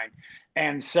front line.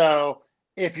 And so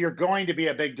if you're going to be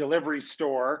a big delivery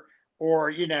store, or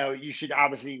you should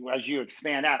obviously, as you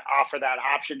expand out, offer that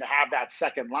option to have that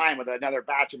second line with another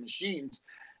batch of machines,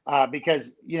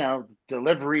 because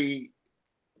delivery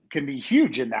can be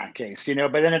huge in that case,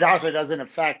 but then it also doesn't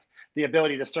affect the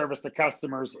ability to service the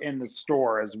customers in the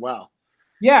store as well.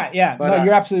 Yeah. But, no,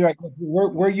 you're absolutely right.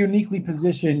 We're uniquely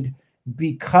positioned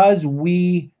because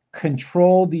we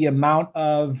control the amount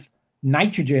of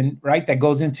nitrogen, right, that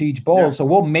goes into each bowl. Yeah. So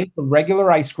we'll make the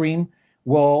regular ice cream,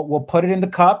 we'll put it in the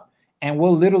cup, and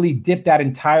we'll literally dip that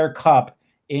entire cup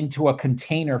into a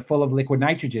container full of liquid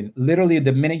nitrogen. Literally,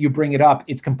 the minute you bring it up,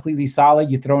 it's completely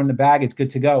solid. You throw it in the bag, it's good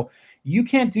to go. You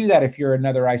can't do that if you're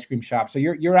another ice cream shop. So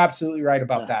you're absolutely right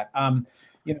about that.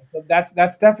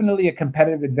 That's definitely a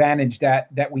competitive advantage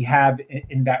that we have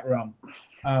in that realm.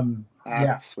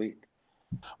 That's sweet.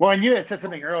 Well, and you had said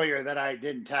something earlier that I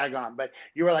didn't tag on, but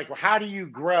you were like, well, how do you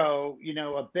grow,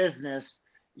 a business?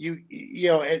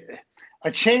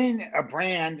 A chain, a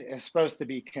brand is supposed to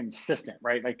be consistent,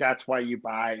 right? Like, that's why you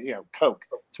buy, Coke.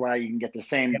 That's why you can get the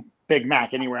same Big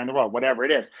Mac anywhere in the world, whatever it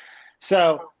is.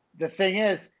 So the thing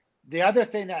is, the other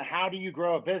thing that, how do you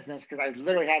grow a business? Because I was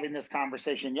literally having this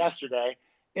conversation yesterday,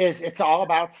 is it's all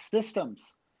about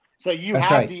systems. So you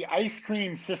have the ice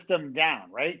cream system down,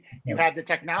 right? You have the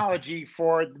technology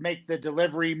for make the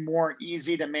delivery more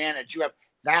easy to manage. You have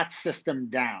that system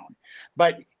down,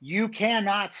 but you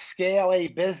cannot scale a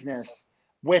business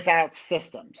without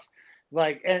systems.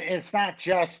 Like, and it's not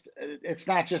just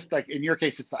like in your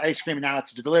case, it's the ice cream, and now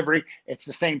it's the delivery. It's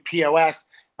the same POS.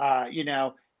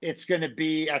 It's going to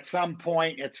be, at some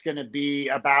point, it's going to be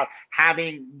about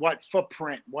having what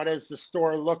footprint, what does the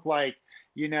store look like?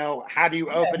 How do you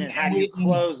open it? How do you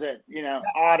close it?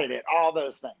 Audit it, all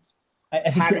those things. I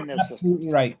think you're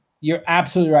absolutely right. You're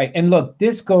absolutely right. And look,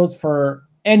 this goes for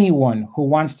anyone who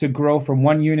wants to grow from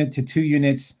 1 unit to 2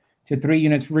 units to 3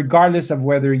 units, regardless of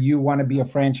whether you want to be a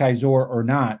franchisor or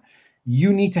not.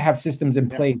 You need to have systems in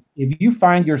place. If you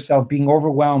find yourself being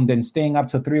overwhelmed and staying up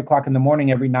till 3 o'clock in the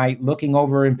morning every night, looking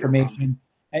over information,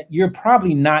 you're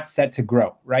probably not set to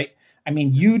grow, right? I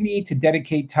mean, you need to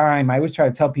dedicate time. I always try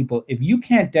to tell people, if you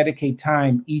can't dedicate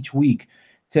time each week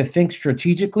to think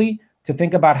strategically, to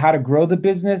think about how to grow the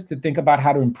business, to think about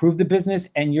how to improve the business,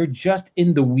 and you're just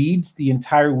in the weeds the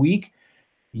entire week,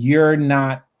 you're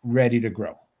not ready to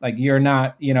grow. Like you're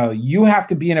not, you have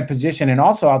to be in a position. And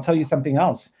also, I'll tell you something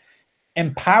else.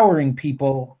 Empowering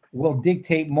people will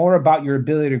dictate more about your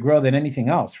ability to grow than anything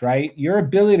else, right? Your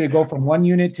ability to go from 1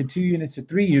 unit to 2 units to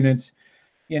 3 units,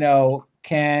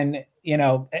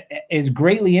 is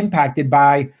greatly impacted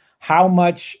by how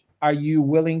much are you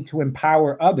willing to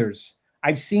empower others.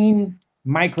 I've seen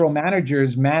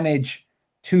micromanagers manage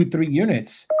 2-3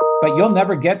 units, but you'll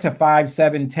never get to 5,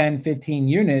 7, 10, 15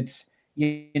 units,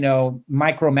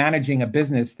 micromanaging a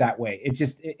business that way. It's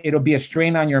just, it'll be a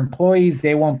strain on your employees.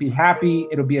 They won't be happy.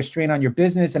 It'll be a strain on your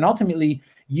business. And ultimately,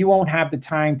 you won't have the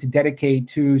time to dedicate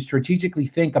to strategically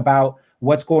think about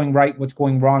what's going right, what's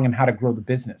going wrong, and how to grow the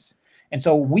business. And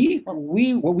so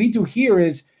what we do here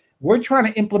is we're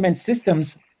trying to implement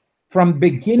systems from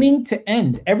beginning to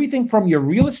end, everything from your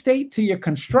real estate to your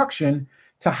construction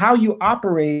to how you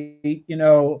operate.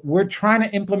 We're trying to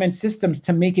implement systems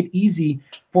to make it easy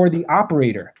for the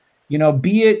operator,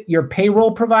 be it your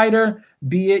payroll provider,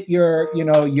 be it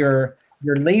your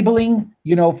labeling,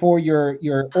 for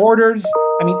your orders.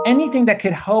 I mean, anything that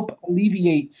could help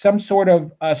alleviate some sort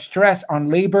of stress on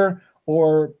labor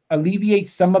or alleviate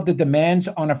some of the demands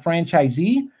on a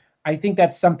franchisee. I think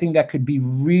that's something that could be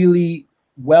really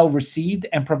well received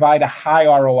and provide a high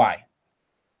ROI.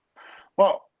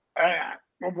 Well, I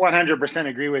 100%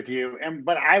 agree with you.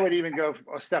 But I would even go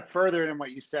a step further than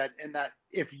what you said, in that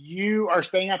if you are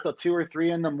staying up till 2 or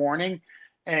 3 in the morning,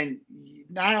 and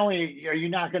not only are you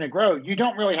not going to grow, you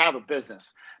don't really have a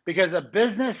business, because a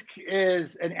business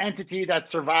is an entity that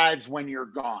survives when you're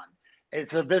gone.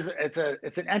 It's a business.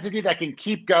 It's an entity that can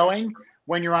keep going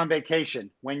when you're on vacation,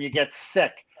 when you get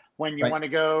sick, when you want to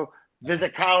go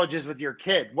visit colleges with your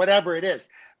kid, whatever it is.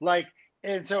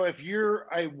 And so if you're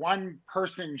a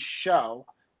one-person show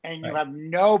and you have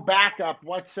no backup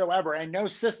whatsoever and no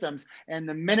systems, and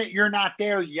the minute you're not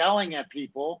there yelling at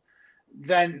people,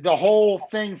 then the whole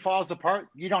thing falls apart.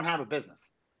 You don't have a business.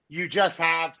 You just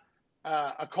have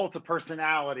a cult of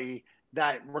personality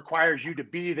that requires you to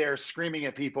be there screaming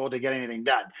at people to get anything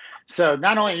done. So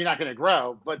not only are you not going to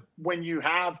grow, but when you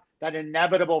have that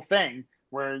inevitable thing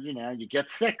where, you get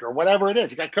sick or whatever it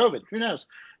is, you got COVID, who knows,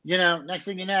 next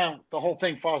thing you know, the whole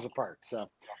thing falls apart. So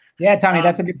yeah, Tommy,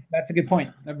 that's a good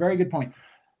point. A very good point.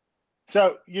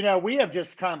 So, we have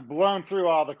just kind of blown through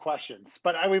all the questions,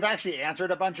 but we've actually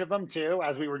answered a bunch of them too,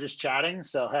 as we were just chatting.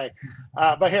 So, hey,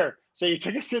 but here, so you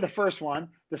took us to the first one.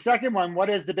 The second one, what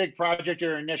is the big project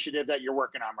or initiative that you're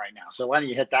working on right now? So why don't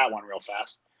you hit that one real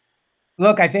fast?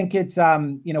 Look, I think it's,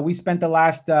 we spent the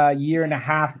last year and a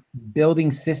half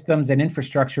building systems and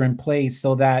infrastructure in place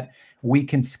so that we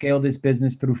can scale this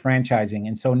business through franchising.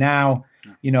 And so now,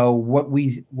 what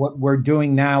we're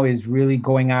doing now is really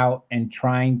going out and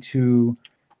trying to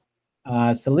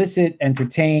solicit,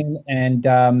 entertain, and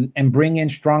bring in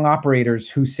strong operators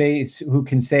who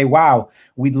can say, wow,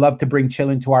 we'd love to bring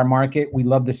Chill into our market. We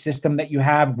love the system that you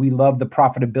have. We love the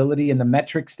profitability and the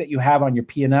metrics that you have on your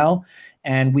P&L.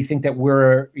 And we think that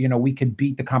we could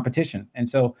beat the competition. And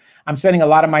so I'm spending a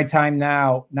lot of my time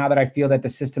now that I feel that the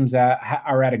systems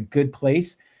are at a good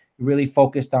place, really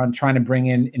focused on trying to bring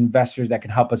in investors that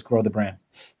can help us grow the brand.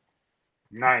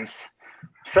 Nice.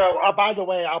 So by the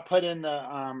way, I will put in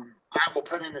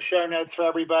the show notes for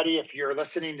everybody. If you're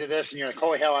listening to this and you're like,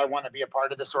 holy hell, I want to be a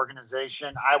part of this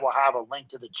organization, I will have a link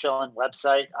to the Chillin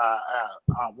website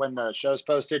when the show's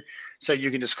posted. So you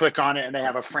can just click on it and they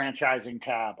have a franchising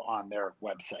tab on their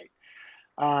website.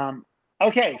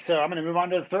 Okay, so I'm going to move on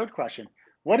to the third question.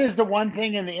 What is the one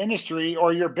thing in the industry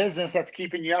or your business that's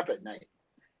keeping you up at night?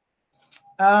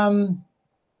 I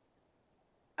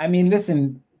mean,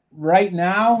 listen, right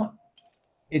now,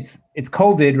 it's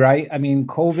COVID, right? I mean,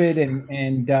 COVID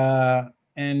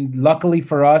and luckily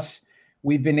for us,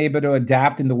 we've been able to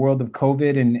adapt in the world of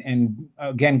COVID. And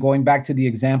again, going back to the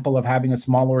example of having a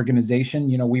small organization,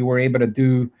 we were able to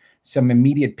do some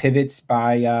immediate pivots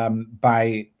by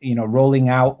rolling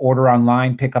out order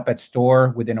online, pick up at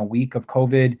store within a week of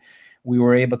COVID. We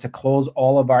were able to close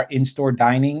all of our in-store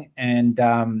dining and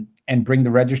bring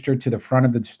the register to the front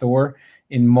of the store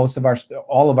in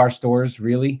all of our stores,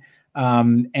 really.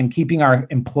 And keeping our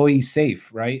employees safe,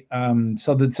 right?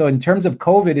 So in terms of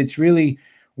COVID, it's really,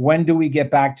 when do we get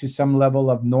back to some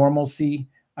level of normalcy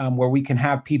where we can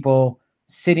have people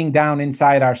sitting down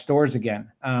inside our stores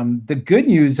again? The good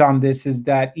news on this is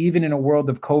that even in a world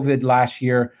of COVID last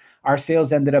year, our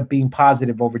sales ended up being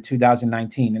positive over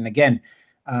 2019. And again,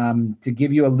 to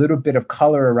give you a little bit of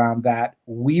color around that,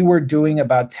 we were doing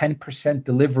about 10%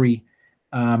 delivery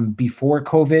before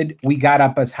COVID. We got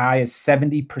up as high as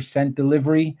 70%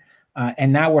 delivery,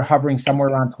 and now we're hovering somewhere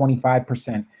around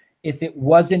 25%. If it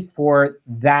wasn't for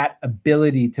that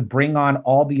ability to bring on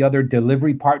all the other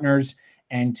delivery partners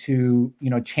and to,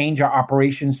 change our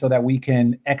operations so that we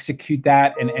can execute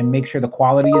that and make sure the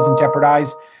quality isn't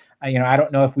jeopardized, I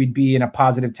don't know if we'd be in a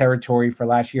positive territory for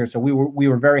last year. So we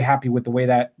were very happy with the way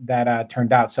that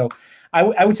turned out. So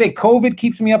I would say COVID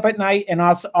keeps me up at night, and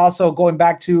also going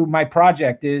back to my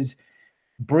project is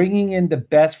bringing in the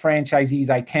best franchisees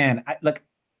I can. Look,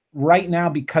 right now,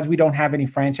 because we don't have any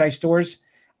franchise stores,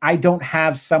 I don't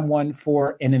have someone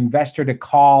for an investor to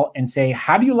call and say,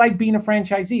 how do you like being a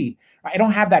franchisee? I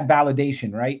don't have that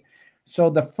validation, right? So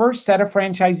the first set of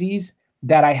franchisees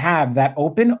that I have that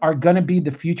open are going to be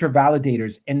the future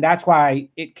validators. And that's why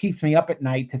it keeps me up at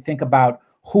night to think about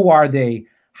who are they?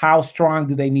 How strong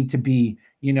do they need to be?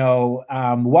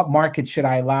 What markets should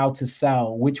I allow to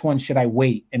sell? Which ones should I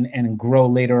wait and grow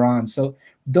later on? So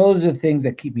those are the things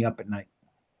that keep me up at night.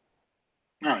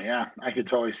 Oh, yeah, I could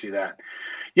totally see that.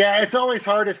 Yeah, it's always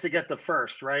hardest to get the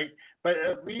first, right?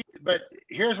 But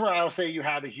here's where I'll say you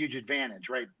have a huge advantage,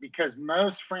 right? Because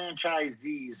most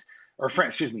franchisees,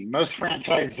 most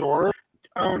franchisors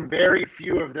own very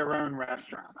few of their own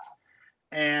restaurants,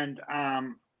 and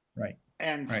right.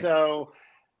 So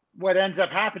what ends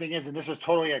up happening is, and this was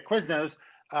totally at Quiznos,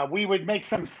 we would make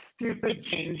some stupid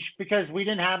change because we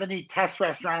didn't have any test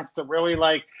restaurants to really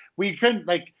we couldn't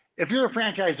if you're a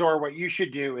franchisor, what you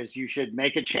should do is you should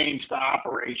make a change to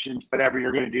operations, whatever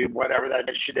you're going to do, whatever that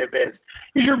initiative is.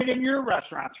 You should be in your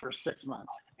restaurants for 6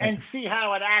 months and see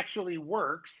how it actually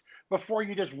works before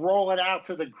you just roll it out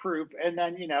to the group. And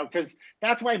then, because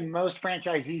that's why most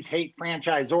franchisees hate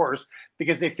franchisors,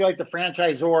 because they feel like the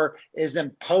franchisor is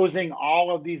imposing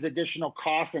all of these additional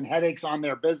costs and headaches on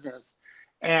their business.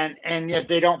 And yet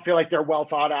they don't feel like they're well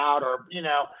thought out, or,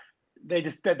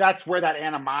 that's where that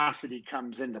animosity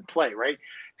comes into play, right?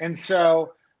 And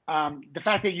so the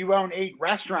fact that you own 8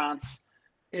 restaurants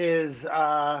is,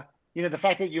 I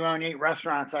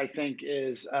think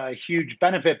is a huge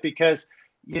benefit, because,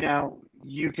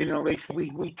 you can at least,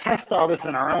 we test all this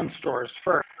in our own stores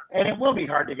first, and it will be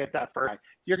hard to get that first.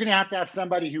 You're going to have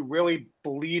somebody who really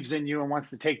believes in you and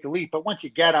wants to take the leap. But once you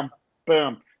get them,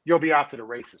 boom, you'll be off to the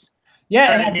races.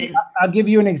 Yeah, and I'll give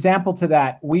you an example to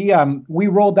that. We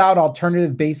rolled out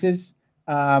alternative bases,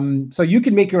 so you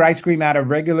can make your ice cream out of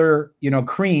regular,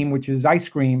 cream, which is ice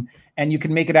cream, and you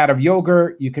can make it out of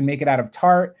yogurt. You can make it out of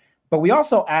tart. But we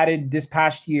also added this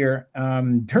past year,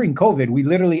 during COVID, we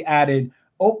literally added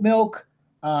oat milk,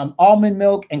 almond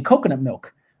milk, and coconut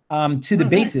milk to the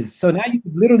bases. So now you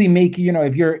can literally make,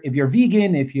 if you're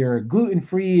vegan, if you're gluten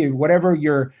free, or whatever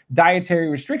your dietary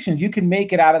restrictions, you can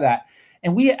make it out of that.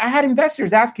 And I had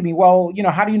investors asking me, well,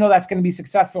 how do you know that's going to be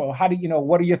successful? How do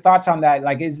what are your thoughts on that?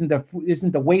 Like, isn't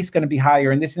the waste going to be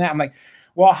higher and this and that? I'm like,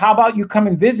 well, how about you come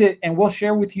and visit and we'll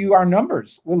share with you our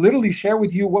numbers. We'll literally share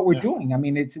with you what we're doing. I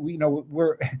mean, it's,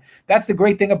 that's the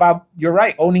great thing about, you're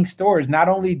right, owning stores. Not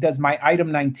only does my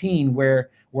item 19,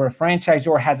 where a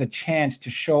franchisor has a chance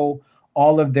to show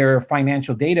all of their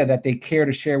financial data that they care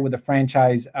to share with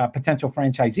a potential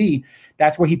franchisee,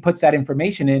 that's where he puts that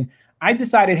information in. I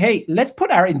decided, hey, let's put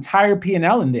our entire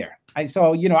P&L in there. I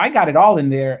got it all in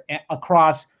there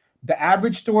across the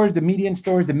average stores, the median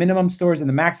stores, the minimum stores, and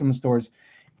the maximum stores.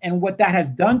 And what that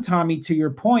has done, Tommy, to your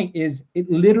point, is it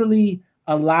literally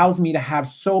allows me to have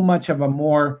so much of a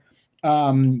more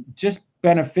just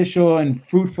beneficial and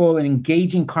fruitful and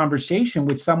engaging conversation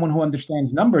with someone who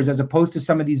understands numbers, as opposed to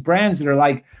some of these brands that are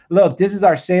like, look, this is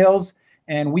our sales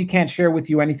and we can't share with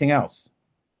you anything else.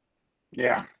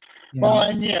 Yeah. Well,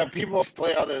 and people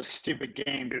play all those stupid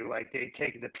games, like they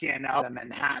take the P&L of the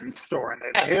Manhattan store and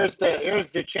here's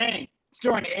the chain. It's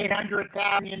doing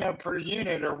 800,000, per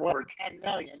unit, or whatever, 10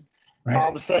 million. Right. All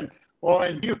of a sudden, well,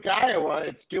 in Duke, Iowa,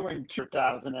 it's doing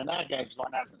 2,000, and that guy's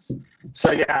going business.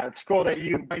 So yeah, it's cool that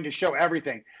you're going to show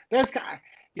everything. This guy,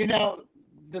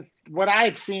 what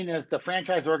I've seen is the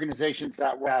franchise organizations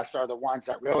that West are the ones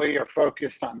that really are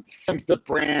focused on the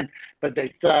brand, but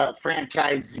the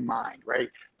franchisee mind, right?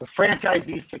 The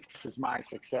franchisee success is my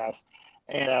success,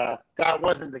 and that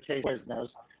wasn't the case with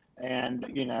Quiznos, and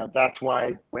that's why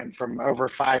it went from over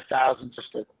 5,000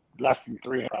 to less than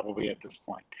 3 probably at this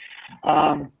point.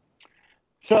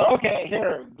 So okay,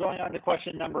 here going on to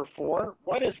question number 4.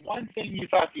 What is one thing you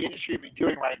thought the industry would be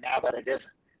doing right now that it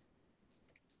isn't?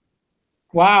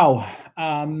 Wow.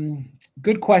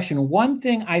 Good question. One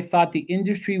thing I thought the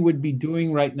industry would be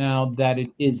doing right now that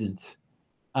it isn't.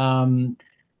 And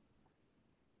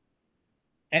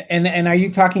are you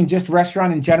talking just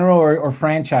restaurant in general, or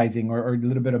franchising, or a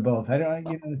little bit of both? I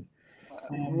don't,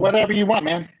 whatever you want,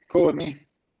 man. Cool with me.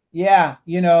 Yeah,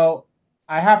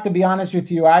 I have to be honest with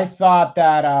you. I thought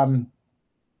that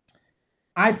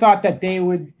they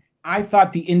would. I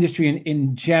thought the industry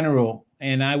in general,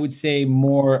 and I would say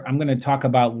more. I'm going to talk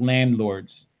about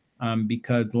landlords,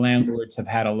 because landlords have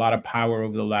had a lot of power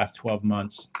over the last 12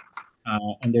 months,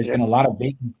 and there's been a lot of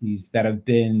vacancies that have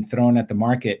been thrown at the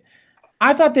market.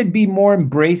 I thought they'd be more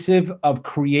embracive of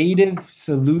creative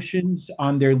solutions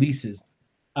on their leases,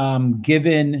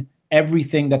 given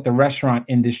everything that the restaurant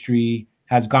industry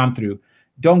has gone through.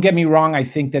 Don't get me wrong. I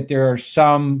think that there are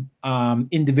some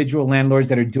individual landlords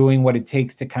that are doing what it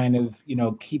takes to kind of,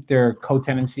 keep their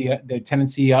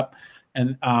tenancy up.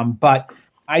 And but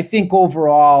I think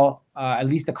overall, at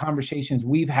least the conversations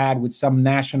we've had with some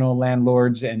national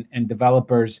landlords and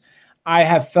developers, I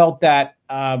have felt that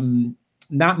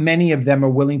not many of them are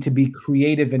willing to be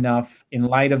creative enough in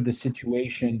light of the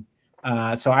situation.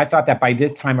 So I thought that by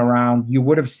this time around, you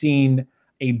would have seen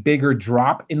a bigger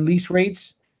drop in lease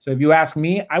rates. So if you ask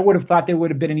me, I would have thought there would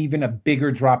have been even a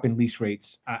bigger drop in lease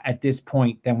rates at this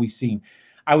point than we've seen.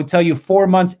 I would tell you 4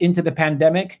 months into the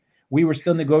pandemic, we were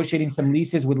still negotiating some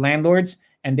leases with landlords,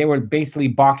 and they were basically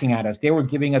balking at us. They were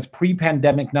giving us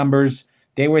pre-pandemic numbers.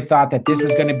 They were thought that this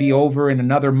was going to be over in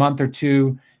another month or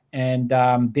two. And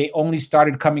they only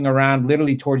started coming around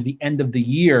literally towards the end of the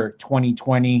year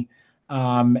 2020.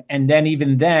 And then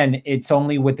even then, it's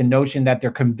only with the notion that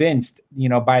they're convinced,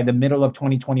 by the middle of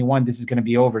 2021, this is going to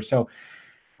be over. So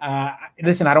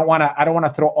listen, I don't want to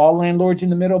throw all landlords in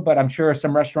the middle, but I'm sure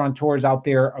some restaurateurs out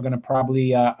there are going to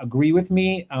probably agree with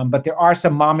me. But there are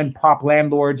some mom and pop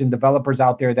landlords and developers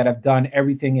out there that have done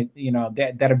everything,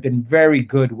 that have been very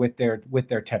good with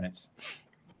their tenants.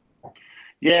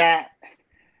 Yeah.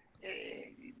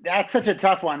 That's such a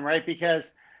tough one, right?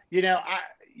 Because,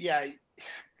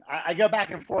 I go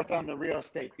back and forth on the real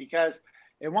estate, because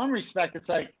in one respect, it's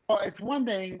like, well, it's one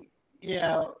thing,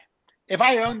 if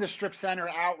I own the strip center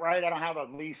outright, I don't have a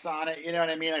lease on it. You know what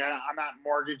I mean? Like, I'm not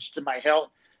mortgaged to my hilt,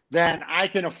 then I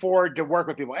can afford to work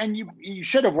with people. And you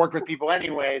should have worked with people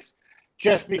anyways,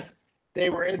 just because we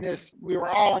were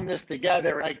all in this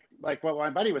together. Like what my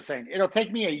buddy was saying, it'll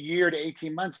take me a year to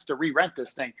 18 months to re-rent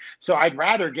this thing. So I'd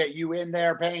rather get you in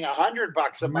there paying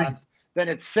 $100 a month than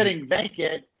it's sitting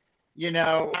vacant, you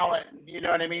know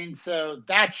what I mean? So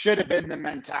that should have been the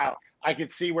mentality. I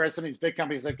could see where some of these big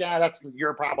companies like, yeah, that's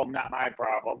your problem, not my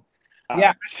problem.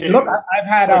 Look,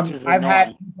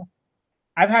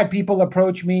 I've had people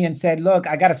approach me and said, look,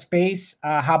 I got a space.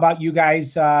 How about you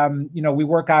guys, we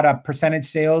work out a percentage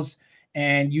sales,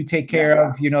 and you take care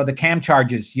of, the CAM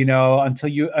charges,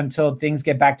 until things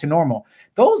get back to normal.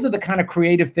 Those are the kind of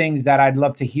creative things that I'd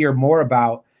love to hear more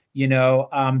about,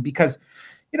 because,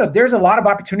 there's a lot of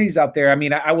opportunities out there. I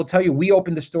mean, I will tell you, we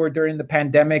opened the store during the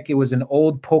pandemic. It was an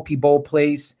old poke bowl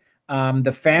place.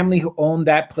 The family who owned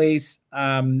that place,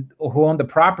 who owned the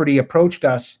property, approached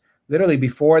us literally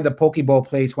before the poke bowl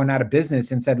place went out of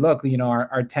business and said, look,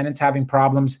 our tenants having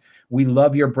problems. We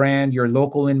love your brand. You're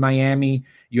local in Miami.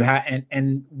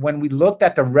 And when we looked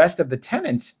at the rest of the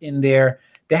tenants in there,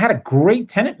 they had a great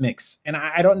tenant mix. And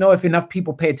I don't know if enough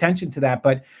people pay attention to that,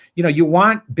 but you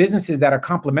want businesses that are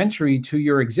complementary to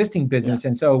your existing business. Yeah.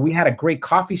 And so we had a great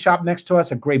coffee shop next to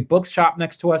us, a great bookshop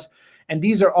next to us. And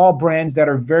these are all brands that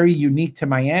are very unique to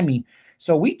Miami.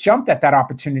 So we jumped at that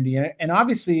opportunity. And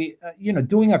obviously,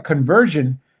 doing a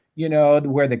conversion,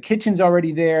 where the kitchen's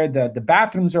already there, the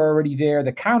bathrooms are already there,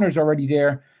 the counter's already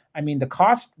there. I mean, the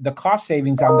cost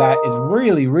savings on that is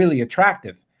really, really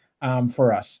attractive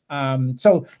for us.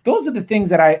 So those are the things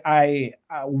that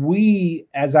we,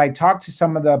 as I talk to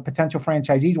some of the potential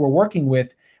franchisees we're working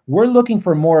with, we're looking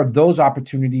for more of those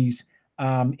opportunities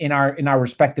in our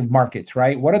respective markets,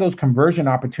 right? What are those conversion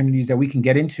opportunities that we can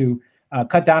get into,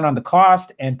 cut down on the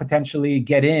cost, and potentially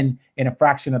get in a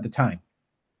fraction of the time?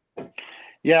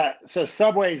 Yeah. So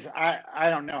Subway's, I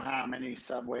don't know how many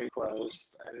Subway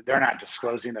closed. They're not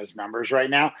disclosing those numbers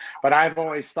right now, but I've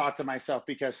always thought to myself,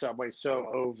 because Subway's so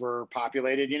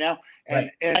overpopulated, and right.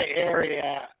 In my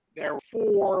area, there were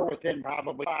 4 within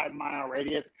probably 5-mile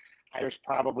radius. There's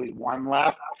probably 1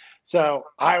 left. So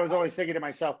I was always thinking to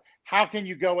myself, how can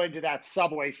you go into that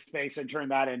Subway space and turn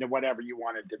that into whatever you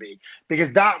want it to be?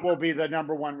 Because that will be the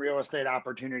number one real estate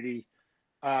opportunity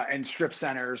and strip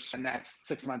centers the next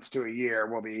 6 months to a year.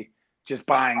 Will be just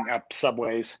buying up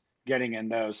Subways, getting in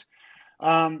those.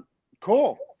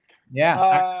 Cool. Yeah,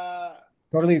 I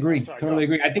totally agree. Totally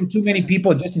agree. I think too many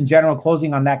people, just in general,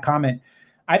 closing on that comment,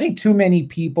 I think too many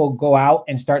people go out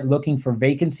and start looking for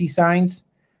vacancy signs.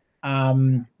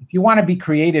 If you want to be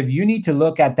creative, you need to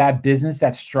look at that business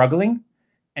that's struggling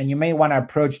and you may want to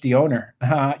approach the owner.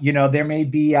 There may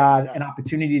be an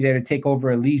opportunity there to take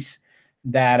over a lease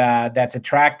that's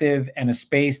attractive and a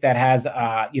space that has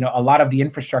a lot of the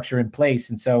infrastructure in place.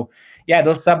 And so, yeah,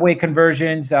 those subway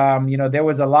conversions. There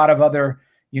was a lot of other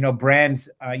brands,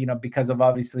 because of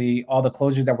obviously all the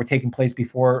closures that were taking place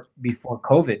before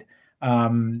COVID,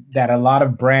 that a lot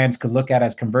of brands could look at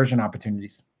as conversion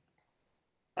opportunities.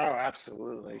 Oh,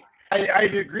 absolutely. I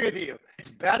agree with you.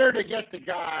 It's better to get the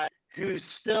guy who's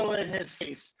still in his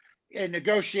space and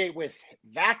negotiate with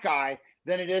that guy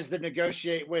than it is to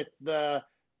negotiate with the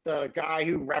guy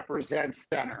who represents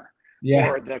center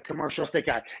or the commercial estate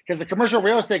guy. Because the commercial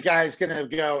real estate guy is going to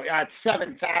go at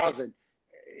 7,000,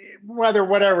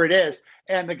 whatever it is.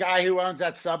 And the guy who owns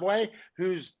that Subway,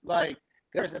 who's like,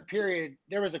 there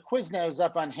was a Quiznos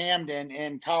up on Hamden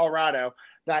in Colorado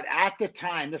that at the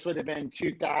time, this would have been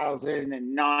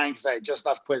 2009, because I had just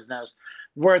left Quiznos,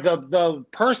 where the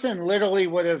person literally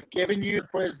would have given you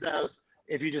Quiznos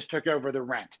if you just took over the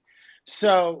rent.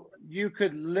 So you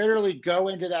could literally go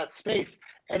into that space,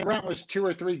 and rent was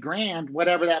 $2 or $3 grand,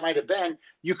 whatever that might have been.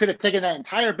 You could have taken that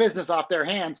entire business off their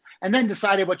hands and then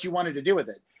decided what you wanted to do with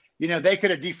it. They could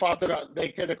have defaulted, they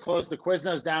could have closed the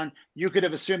Quiznos down. You could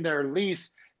have assumed their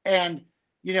lease and,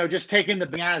 just taken the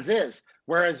as is.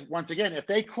 Whereas once again, if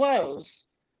they close,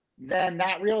 then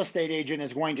that real estate agent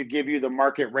is going to give you the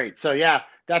market rate. So yeah,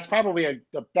 that's probably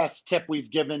the best tip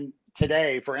we've given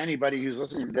today for anybody who's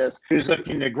listening to this, who's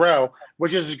looking to grow,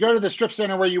 which is go to the strip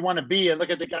center where you want to be and look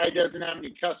at the guy who doesn't have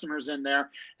any customers in there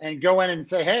and go in and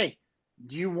say, hey,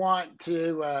 do you want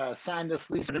to sign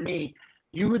this lease to me?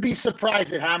 You would be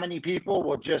surprised at how many people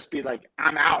will just be like,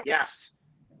 I'm out. Yes.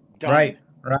 Done. Right.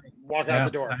 Walk out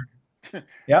the door.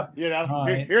 Yep.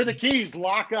 Here are the keys,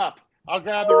 lock up. I'll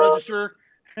grab the register.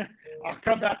 I'll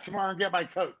come back tomorrow and get my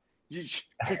coat.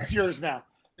 It's yours now.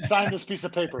 Sign this piece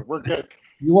of paper. We're good.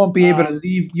 You won't be able to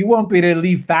leave. You won't be able to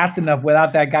leave fast enough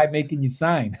without that guy making you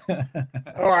sign.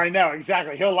 Oh, I know.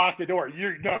 Exactly. He'll lock the door.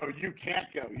 You can't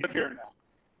go. You're here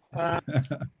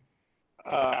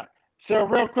now. So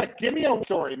real quick, give me a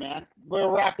story, man.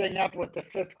 We're wrapping up with the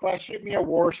 5th question. Give me a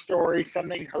war story,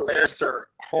 something hilarious or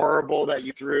horrible that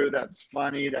you threw that's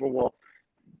funny that we'll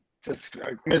just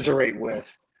commiserate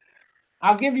with.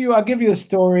 I'll give you a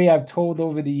story I've told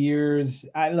over the years.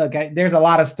 There's a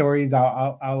lot of stories.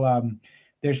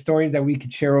 There's stories that we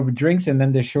could share over drinks, and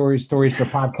then there's stories for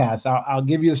podcasts. I'll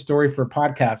give you a story for a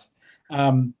podcast.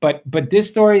 But this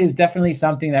story is definitely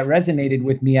something that resonated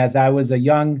with me as I was a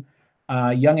young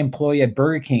employee at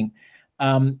Burger King.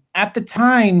 At the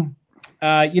time,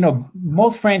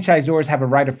 most franchisors have a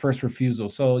right of first refusal.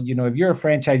 So, if you're a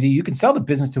franchisee, you can sell the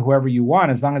business to whoever you want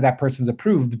as long as that person's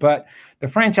approved. But the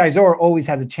franchisor always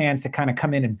has a chance to kind of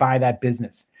come in and buy that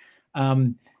business.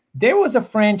 There was a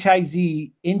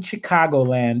franchisee in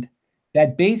Chicagoland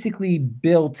that basically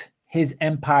built his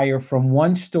empire from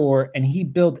one store, and he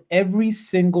built every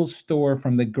single store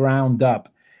from the ground up.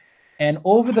 And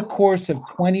over the course of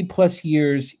 20 plus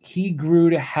years, he grew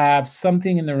to have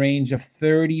something in the range of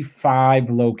 35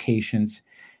 locations.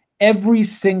 Every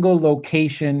single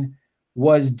location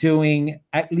was doing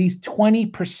at least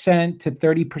 20% to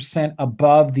 30%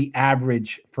 above the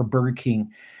average for Burger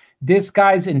King. This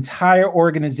guy's entire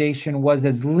organization was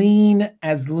as lean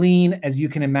as you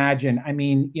can imagine. I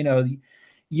mean,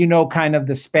 kind of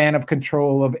the span of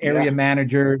control of area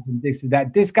managers and this and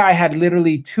that. This guy had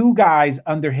literally 2 guys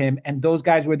under him, and those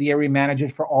guys were the area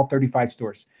managers for all 35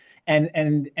 stores.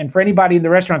 And for anybody in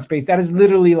the restaurant space, that is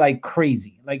literally like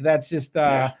crazy. Like that's just,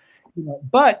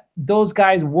 but those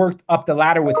guys worked up the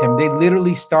ladder with him. They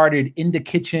literally started in the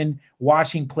kitchen,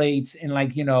 washing plates and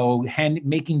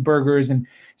making burgers. And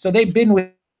so they've been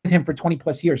with him for 20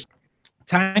 plus years.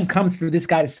 Time comes for this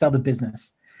guy to sell the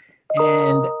business.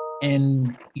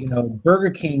 And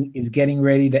Burger King is getting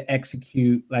ready to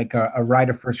execute like a right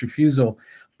of first refusal.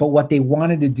 But what they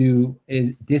wanted to do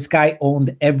is this guy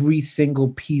owned every single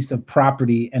piece of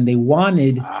property, and they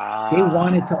wanted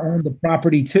to own the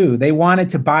property too. They wanted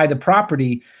to buy the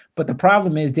property, but the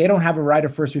problem is they don't have a right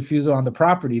of first refusal on the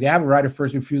property. They have a right of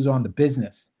first refusal on the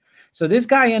business. So this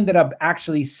guy ended up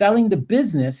actually selling the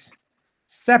business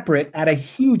separate at a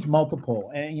huge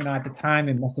multiple. And, at the time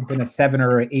it must've been a 7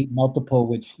 or 8 multiple,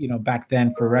 which, back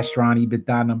then for restaurant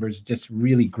EBITDA numbers, just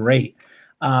really great.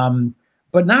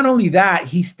 But not only that,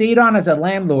 he stayed on as a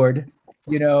landlord,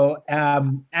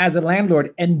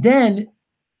 and then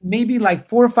maybe like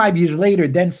 4 or 5 years later,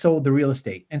 then sold the real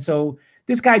estate. And so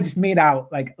this guy just made out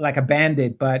like a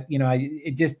bandit, but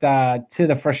it just to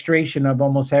the frustration of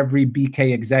almost every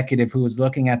BK executive who was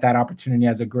looking at that opportunity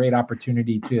as a great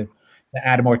opportunity to to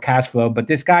add more cash flow. But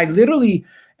this guy literally,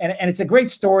 and it's a great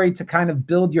story to kind of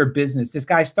build your business. This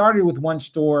guy started with one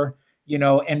store, you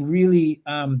know, and really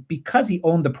because he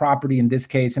owned the property in this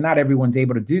case, and not everyone's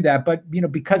able to do that, but, you know,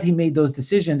 because he made those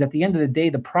decisions, at the end of the day,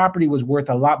 the property was worth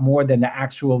a lot more than the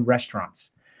actual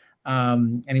restaurants.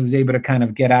 And he was able to kind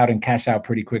of get out and cash out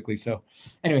pretty quickly. So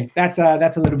anyway, that's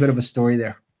a little bit of a story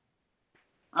there.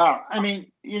 Oh, I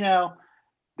mean, you know,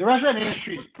 the restaurant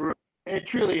industry is brutal. It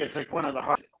truly is like one of the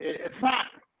hardest. It's not,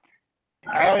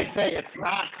 I always say it's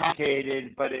not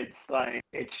complicated, but it's like,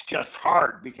 it's just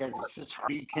hard because it's just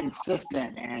hard to be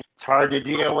consistent and it's hard to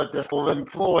deal with this little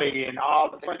employee and all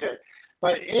the things.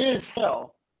 But it is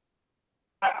still,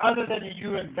 other than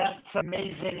you invent some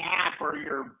amazing app or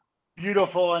you're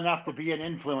beautiful enough to be an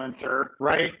influencer,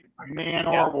 right? Man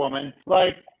or woman,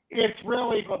 like it's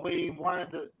really probably one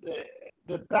of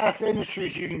the best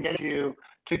industries you can get to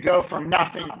go from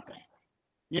nothing to something.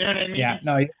 You know what I mean? Yeah,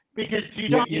 no. Because you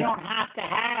don't have to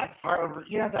have Harvard,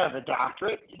 you don't have to have a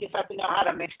doctorate. You just have to know how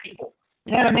to manage people.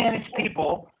 You know how to manage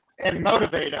people and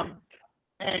motivate them,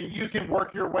 and you can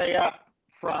work your way up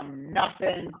from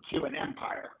nothing to an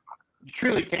empire. You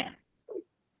truly can.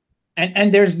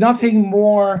 And there's nothing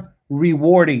more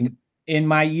rewarding in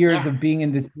my years of being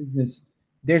in this business.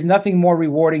 There's nothing more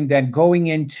rewarding than going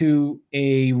into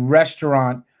a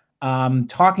restaurant,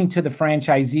 talking to the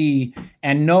franchisee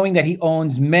and knowing that he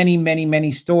owns many, many,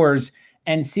 many stores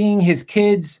and seeing his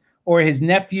kids or his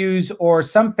nephews or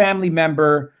some family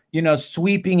member, you know,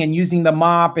 sweeping and using the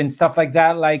mop and stuff like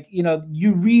that. Like, you know,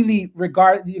 you really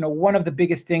regard, you know, one of the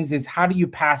biggest things is how do you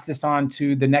pass this on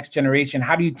to the next generation?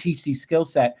 How do you teach these skill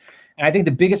set? And I think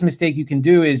the biggest mistake you can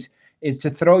do is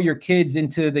to throw your kids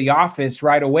into the office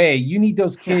right away. You need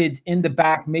those kids in the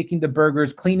back, making the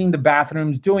burgers, cleaning the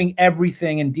bathrooms, doing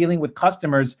everything and dealing with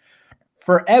customers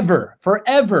forever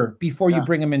before you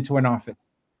bring them into an office,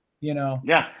 you know?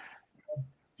 Yeah.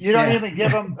 You don't even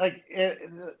give them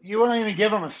you won't even give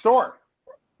them a store.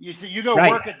 You go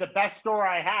work at the best store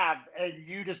I have and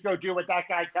you just go do what that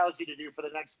guy tells you to do for the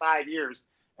next 5 years.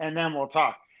 And then we'll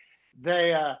talk.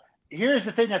 Here's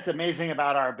the thing that's amazing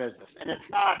about our business, and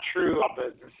it's not true of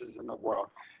businesses in the world,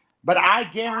 but I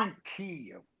guarantee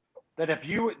you that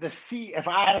if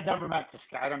I have never met this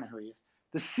guy, I don't know who he is,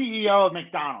 the CEO of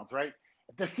McDonald's, right?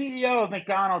 If the CEO of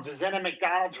McDonald's is in a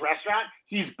McDonald's restaurant,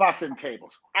 he's bussing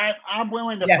tables. I'm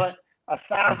willing to put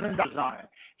 $1,000 on it.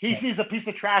 He sees a piece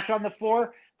of trash on the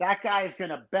floor, that guy is going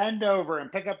to bend over and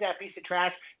pick up that piece of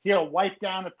trash. He'll wipe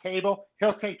down the table.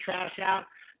 He'll take trash out.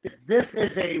 This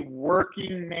is a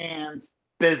working man's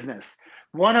business.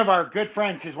 One of our good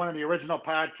friends, who's one of the original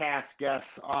podcast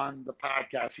guests on the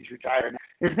podcast, he's retired now.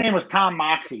 His name was Tom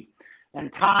Moxey.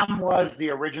 And Tom was the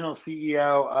original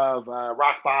CEO of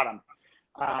Rock Bottom.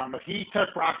 He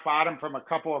took Rock Bottom from a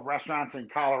couple of restaurants in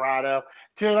Colorado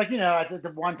to, like, you know, I think the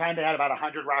one time they had about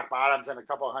 100 Rock Bottoms and a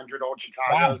couple of hundred Old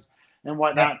Chicagos and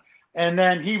whatnot. Yeah. And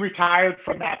then he retired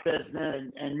from that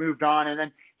business and moved on. And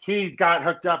then he got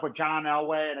hooked up with John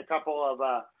Elway and a couple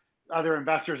of other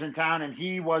investors in town. And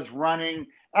he was running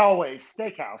Elway's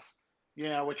Steakhouse, you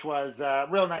know, which was a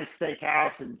real nice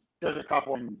steakhouse. And there's a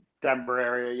couple in Denver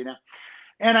area, you know.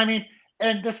 And I mean,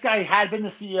 and this guy had been the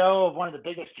CEO of one of the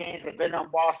biggest chains, had been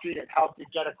on Wall Street, and helped it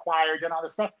get acquired and all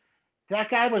this stuff. That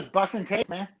guy was bussing tables,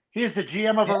 man. He is the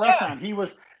GM of a restaurant. He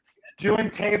was doing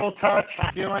table touch,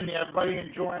 doing everybody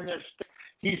enjoying their.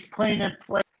 He's cleaning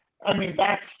plates. I mean,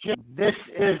 this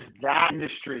is that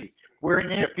industry. We're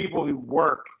in people who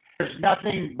work. There's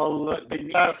nothing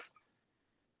beneath us.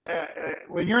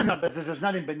 When you're in the business, there's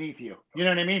nothing beneath you. You know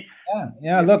what I mean?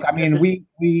 Yeah. Look, I mean, we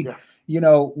you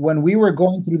know, when we were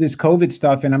going through this COVID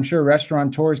stuff, and I'm sure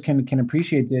restaurateurs can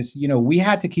appreciate this, you know, we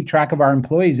had to keep track of our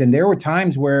employees. And there were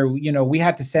times where, you know, we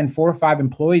had to send 4 or 5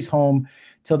 employees home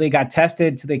till they got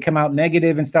tested, till they come out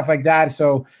negative and stuff like that.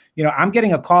 So, you know, I'm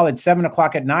getting a call at 7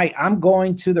 o'clock at night. I'm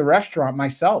going to the restaurant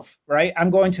myself, right? I'm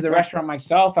going to the restaurant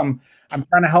myself. I'm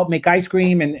trying to help make ice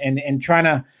cream and trying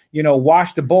to, you know,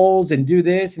 wash the bowls and do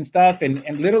this and stuff. And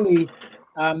literally,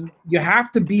 you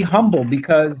have to be humble,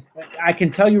 because I can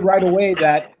tell you right away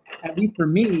that, at least for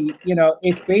me, you know,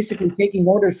 it's basically taking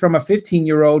orders from a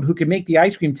 15-year-old who can make the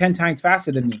ice cream 10 times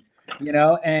faster than me, you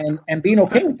know, and being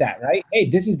okay with that, right? Hey,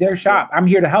 this is their shop. I'm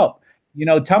here to help. You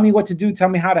know, tell me what to do. Tell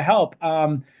me how to help.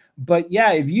 But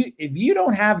yeah, if you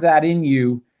don't have that in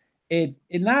you, it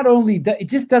not only it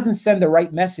just doesn't send the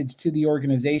right message to the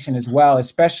organization as well,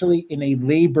 especially in a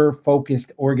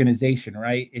labor-focused organization,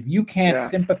 right? If you can't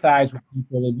sympathize with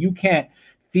people, if you can't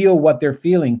feel what they're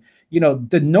feeling, you know,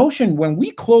 the notion when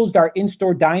we closed our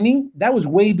in-store dining, that was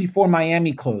way before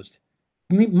Miami closed.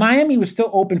 Miami was still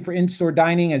open for in-store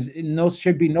dining, as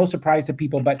should be no surprise to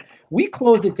people, but we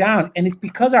closed it down, and it's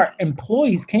because our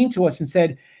employees came to us and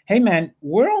said, "Hey, man,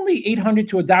 we're only 800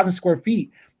 to 1,000 square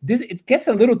feet. It gets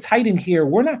a little tight in here.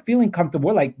 We're not feeling comfortable.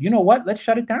 We're like, you know what? Let's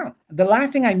shut it down. The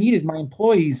last thing I need is my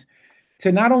employees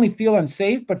to not only feel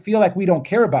unsafe, but feel like we don't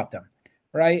care about them,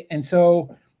 right?" And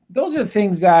so those are the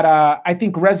things that I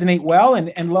think resonate well.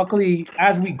 And luckily,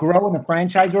 as we grow in a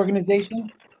franchise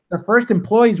organization, the first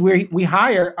employees we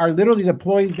hire are literally the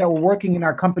employees that were working in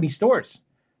our company stores,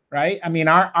 right? I mean,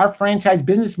 our franchise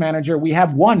business manager, we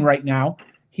have one right now.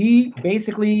 He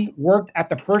basically worked at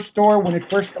the first store when it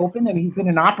first opened, and he's been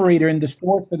an operator in the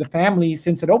stores for the family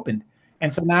since it opened.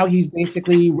 And so now he's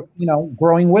basically,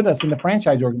 growing with us in the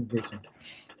franchise organization.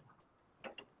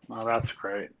 Oh, that's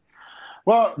great.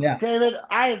 Well, yeah. David,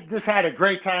 I just had a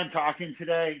great time talking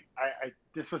today.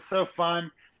 This was so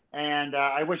fun. And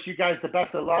I wish you guys the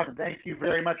best of luck. Thank you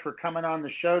very much for coming on the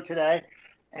show today.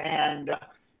 And,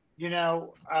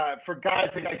 for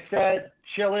guys, like I said,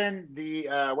 Chillin, the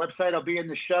website will be in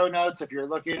the show notes. If you're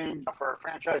looking for a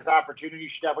franchise opportunity, you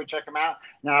should definitely check them out.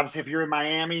 Now, obviously, if you're in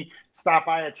Miami, stop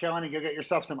by at Chillin and go get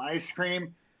yourself some ice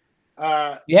cream.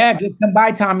 Come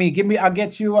by, Tommy. I'll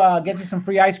get you some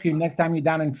free ice cream next time you're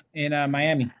down in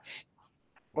Miami.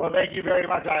 Well, thank you very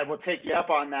much. I will take you up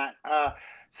on that.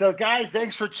 So, guys,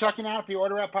 thanks for checking out the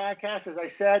Order Up podcast. As I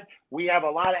said, we have a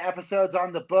lot of episodes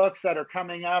on the books that are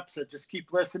coming up, so just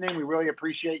keep listening. We really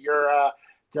appreciate your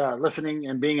listening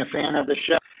and being a fan of the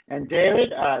show. And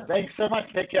David, thanks so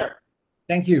much. Take care.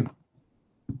 Thank you.